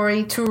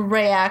backstory to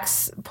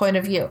Ryak's point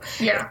of view.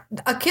 Yeah.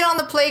 A kid on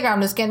the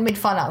playground is getting made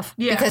fun of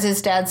because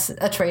his dad's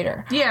a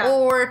traitor. Yeah.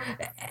 Or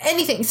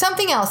anything,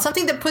 something else,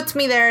 something that puts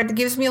me there, that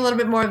gives me a little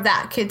bit more of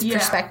that kid's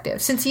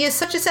perspective. Since he is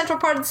such a central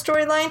part of the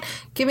storyline,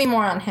 give me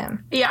more on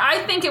him. Yeah,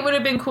 I think it would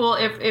have been cool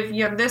if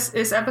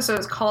this episode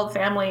is called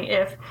Family,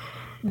 if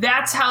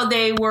that's how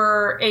they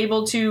were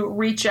able to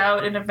reach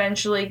out and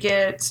eventually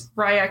get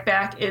Ryak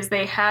back, is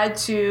they had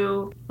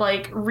to,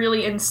 like,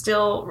 really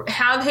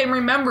have him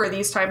remember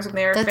these times when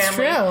they were family. That's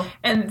true.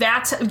 And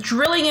that's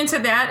drilling into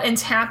that and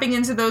tapping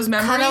into those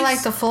memories. Kind of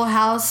like the Full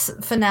House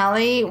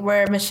finale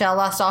where Michelle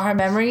lost all her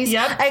memories.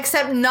 Yep.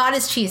 Except not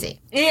as cheesy.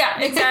 Yeah,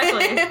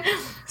 exactly.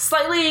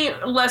 Slightly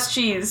less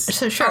cheese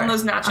on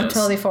those nachos. I'm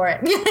totally for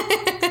it.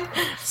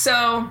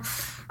 So,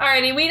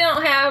 alrighty, we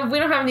don't have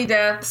any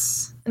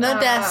deaths. No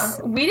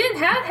deaths. We didn't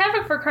have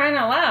Havoc, for crying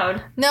out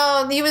loud.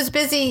 No, he was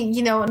busy,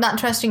 not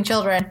trusting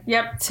children.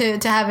 Yep. To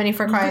have any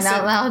for crying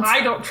out loud.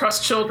 I don't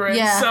trust children,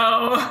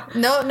 so...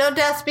 No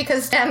deaths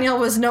because Daniel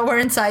was nowhere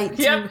in sight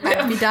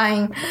to be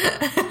dying.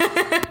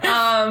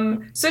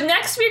 So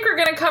next week we're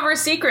going to cover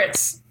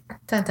secrets.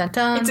 Dun, dun,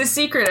 dun. It's a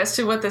secret as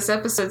to what this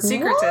episode's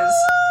secret is.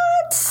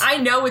 I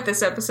know what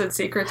this episode's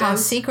secret is. How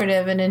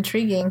secretive and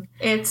intriguing.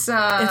 It's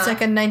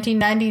like a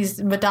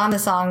 1990s Madonna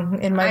song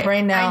in my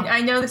brain now.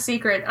 I know the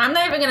secret. I'm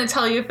not even going to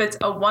tell you if it's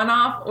a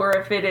one-off or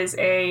if it is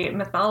a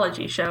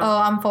mythology show.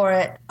 Oh, I'm for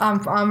it.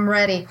 I'm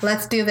ready.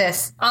 Let's do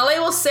this. All I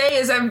will say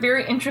is I'm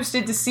very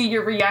interested to see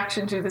your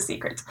reaction to the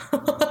secret.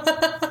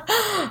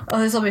 Oh,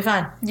 this will be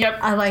fun. Yep.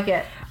 I like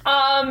it.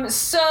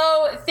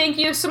 So thank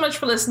you so much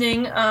for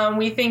listening.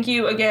 We thank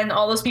you again,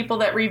 all those people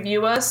that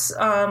review us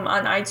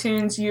on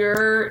iTunes.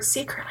 You're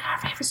secretly our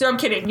favorite. So I'm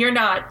kidding. You're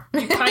not.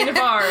 You kind of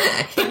are,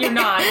 but you're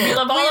not. We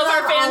love all of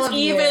our fans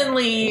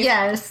evenly.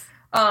 Yes.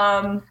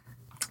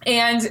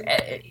 And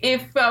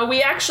if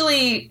we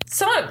actually,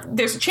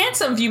 there's a chance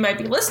some of you might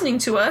be listening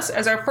to us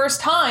as our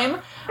first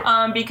time,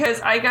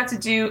 because I got to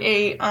do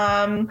a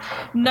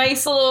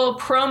nice little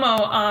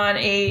promo on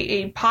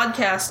a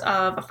podcast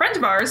of a friend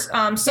of ours.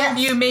 Some of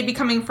you may be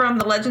coming from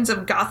the Legends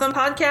of Gotham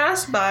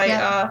podcast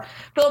by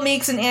Bill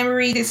Meeks and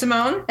Anne-Marie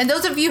DeSimone. And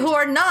those of you who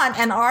are not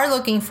and are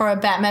looking for a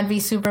Batman v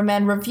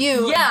Superman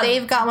review,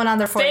 they've got one on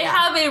there for you. They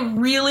have a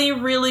really,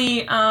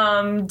 really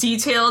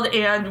detailed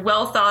and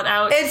well thought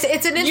out.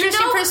 It's an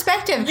interesting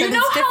perspective. You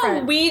know how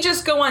we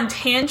just go on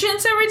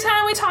tangents every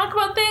time we talk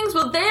about things?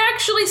 Well, they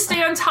actually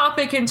stay on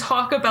topic and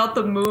talk about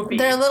the movie.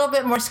 They're a little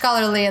bit more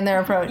scholarly in their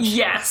approach.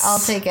 Yes. I'll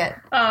take it.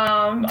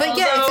 But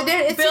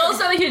yeah, Bill's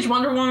not a huge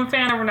Wonder Woman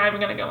fan, and we're not even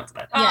going to go into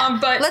that.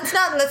 But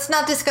let's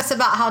not discuss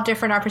about how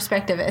different our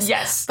perspective is.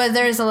 Yes. But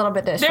there is a little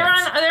bit different.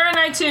 They're on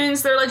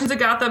iTunes. They're Legends of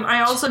Gotham.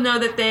 I also know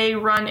that they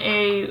run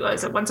a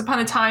Once Upon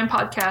a Time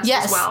podcast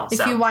as well.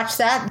 If you watch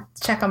that,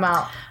 check them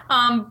out.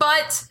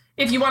 But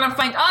if you want to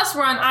find us,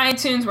 we're on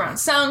iTunes, we're on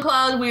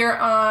SoundCloud, we're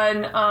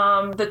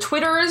on the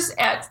Twitters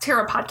at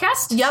Terra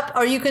Podcast. Yep,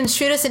 or you can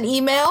shoot us an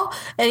email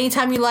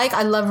anytime you like.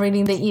 I love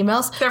reading the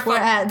emails. We're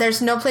at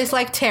There's No Place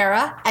Like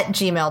Terra at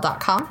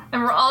gmail.com.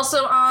 And we're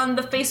also on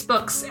the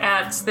Facebooks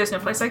at There's No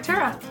Place Like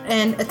Terra.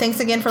 And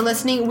thanks again for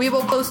listening. We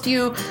will post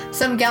you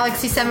some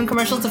Galaxy 7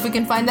 commercials if we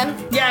can find them.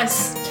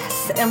 Yes.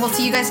 Yes. And we'll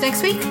see you guys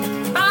next week.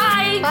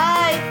 Bye.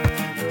 Bye.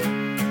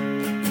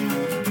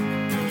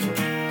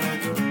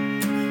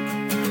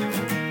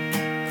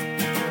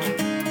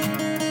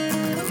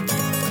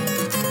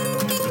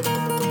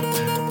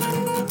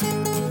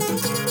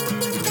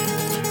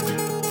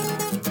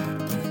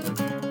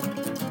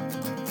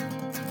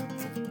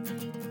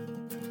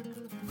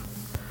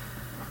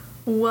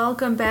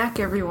 Welcome back,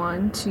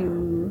 everyone,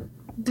 to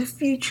the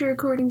future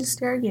according to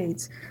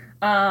Stargates.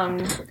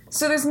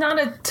 So there's not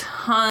a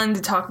ton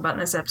to talk about in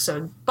this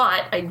episode,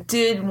 but I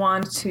did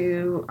want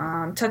to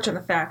touch on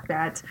the fact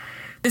that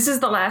this is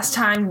the last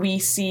time we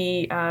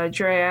see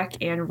Drayak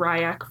and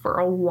Ryak for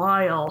a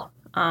while.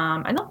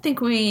 I don't think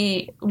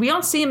we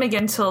don't see him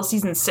again until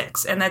season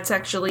 6, and that's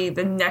actually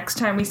the next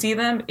time we see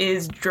them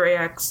is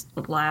Drayak's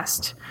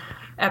last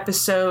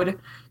episode.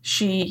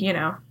 She,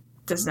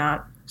 does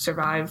not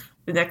survive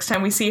the next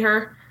time we see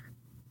her.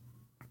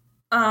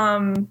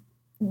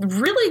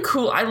 Really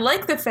cool. I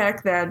like the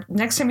fact that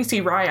next time we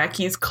see Ryak,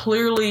 he's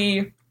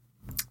clearly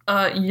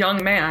a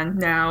young man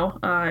now,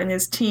 in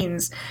his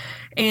teens.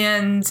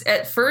 And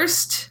at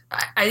first,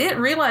 I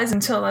didn't realize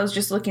until I was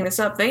just looking this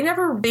up, they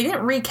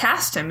didn't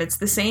recast him. It's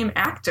the same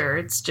actor.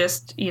 It's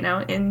just,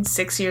 in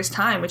 6 years'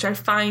 time, which I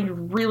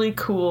find really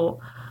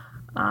cool,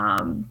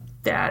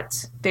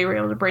 that they were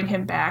able to bring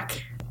him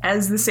back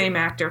as the same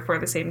actor for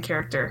the same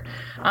character.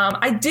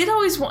 I did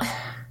always want,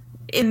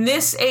 in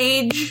this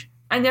age,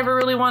 I never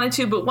really wanted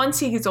to, but once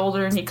he gets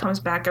older and he comes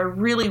back, I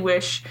really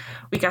wish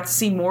we got to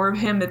see more of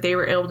him, that they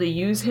were able to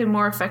use him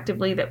more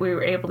effectively, that we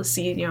were able to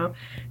see,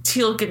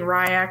 Teal'c and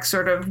Ryak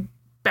sort of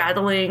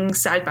battling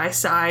side by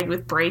side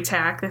with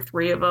Bra'tac, the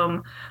three of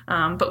them,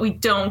 but we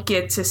don't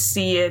get to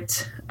see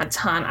it a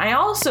ton. I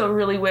also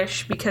really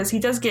wish, because he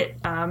does get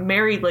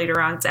married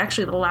later on, it's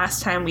actually the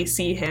last time we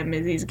see him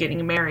is he's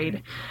getting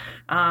married.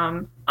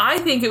 I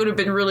think it would have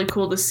been really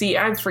cool to see,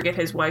 I forget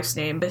his wife's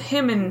name, but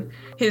him and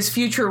his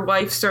future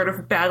wife sort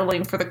of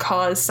battling for the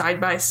cause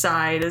side by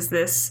side as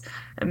this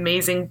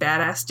amazing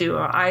badass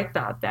duo. I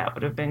thought that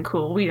would have been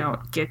cool. We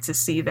don't get to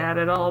see that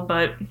at all,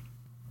 but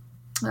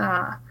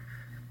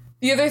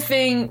the other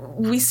thing,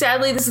 this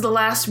is the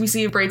last we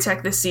see of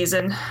Bra'tac this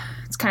season.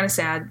 It's kind of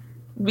sad.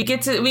 We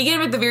get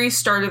him at the very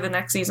start of the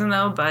next season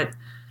though, but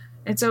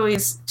it's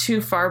always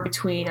too far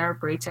between our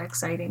Bra'tac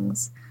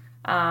sightings.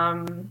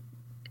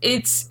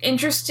 It's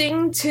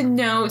interesting to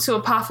note, so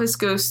Apophis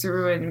goes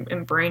through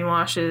and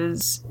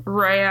brainwashes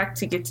Ryak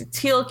to get to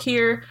Teal'c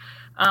here.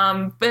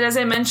 But as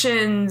I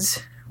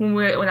mentioned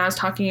when I was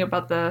talking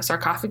about the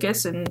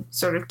sarcophagus and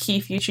sort of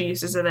key future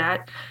uses of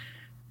that,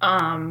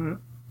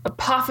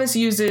 Apophis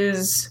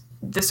uses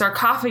the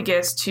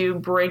sarcophagus to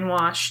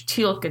brainwash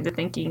Teal'c into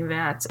thinking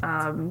that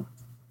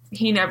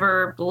he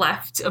never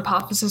left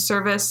Apophis'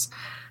 service.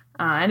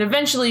 And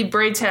eventually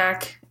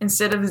Bra'tac,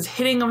 instead of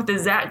hitting him with the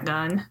Zat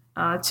gun,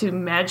 to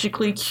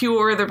magically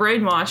cure the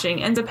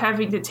brainwashing, ends up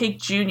having to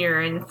take Junior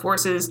and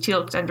forces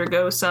Teal'c to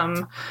undergo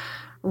some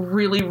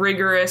really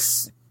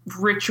rigorous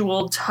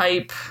ritual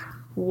type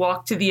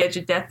walk to the edge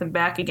of death and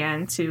back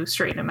again to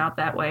straighten him out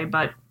that way.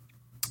 But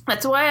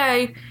that's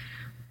why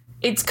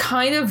it's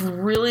kind of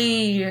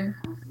really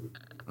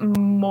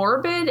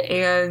morbid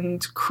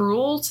and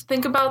cruel to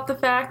think about the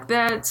fact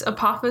that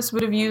Apophis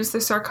would have used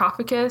the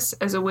sarcophagus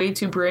as a way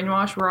to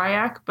brainwash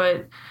Ryak,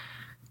 but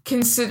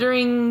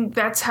considering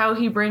that's how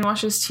he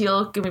brainwashes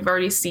Teal'c, and we've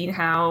already seen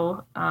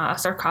how a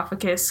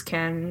sarcophagus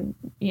can,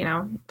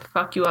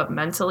 fuck you up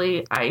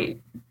mentally, I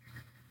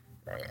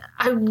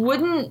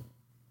wouldn't...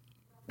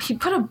 He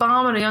put a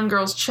bomb on a young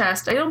girl's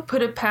chest. I don't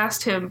put it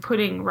past him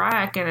putting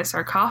Ryak in a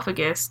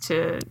sarcophagus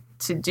to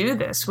do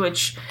this,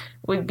 which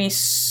would be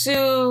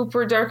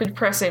super dark and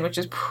depressing, which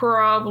is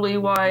probably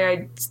why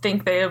I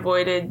think they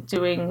avoided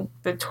doing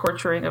the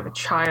torturing of a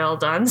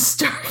child on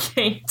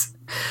Stargate.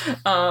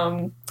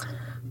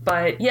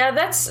 But yeah,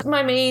 that's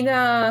my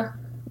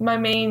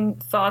main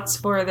thoughts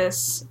for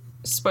this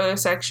spoiler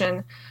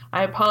section.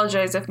 I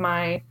apologize if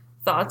my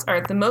thoughts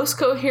aren't the most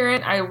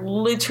coherent. I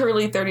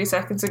literally 30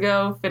 seconds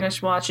ago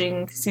finished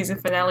watching season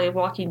finale of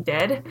Walking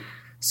Dead.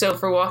 So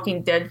for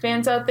Walking Dead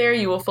fans out there,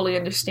 you will fully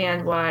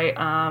understand why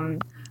I'm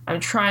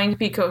trying to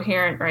be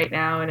coherent right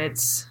now, and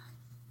it's,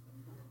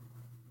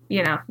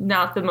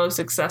 not the most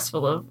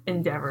successful of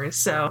endeavors.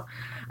 So,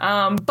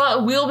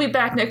 but we'll be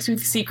back next week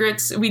with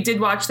Secrets. We did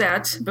watch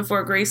that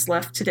before Grace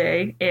left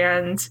today,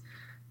 and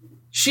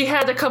she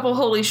had a couple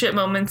holy shit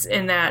moments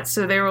in that,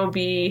 so there will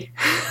be...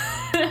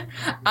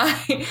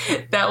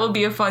 that will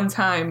be a fun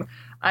time.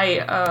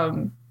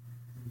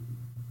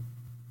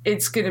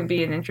 It's gonna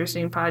be an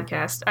interesting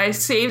podcast. I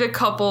saved a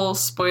couple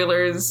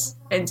spoilers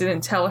and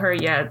didn't tell her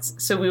yet,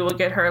 so we will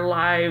get her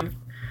live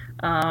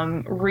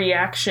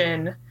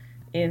reaction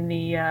in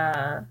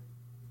the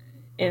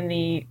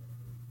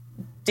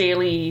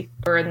daily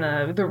or in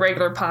the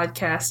regular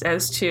podcast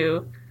as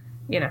to,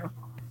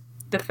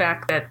 the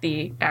fact that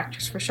the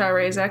actress for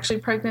Sha're is actually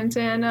pregnant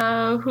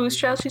and whose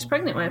child she's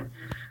pregnant with.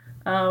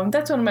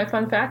 That's one of my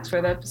fun facts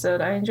for the episode.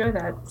 I enjoy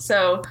that.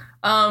 So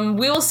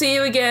we will see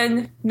you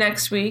again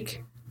next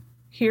week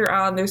here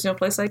on There's No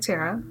Place Like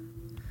Terra.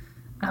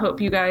 I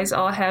hope you guys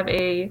all have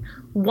a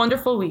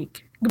wonderful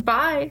week.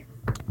 Goodbye.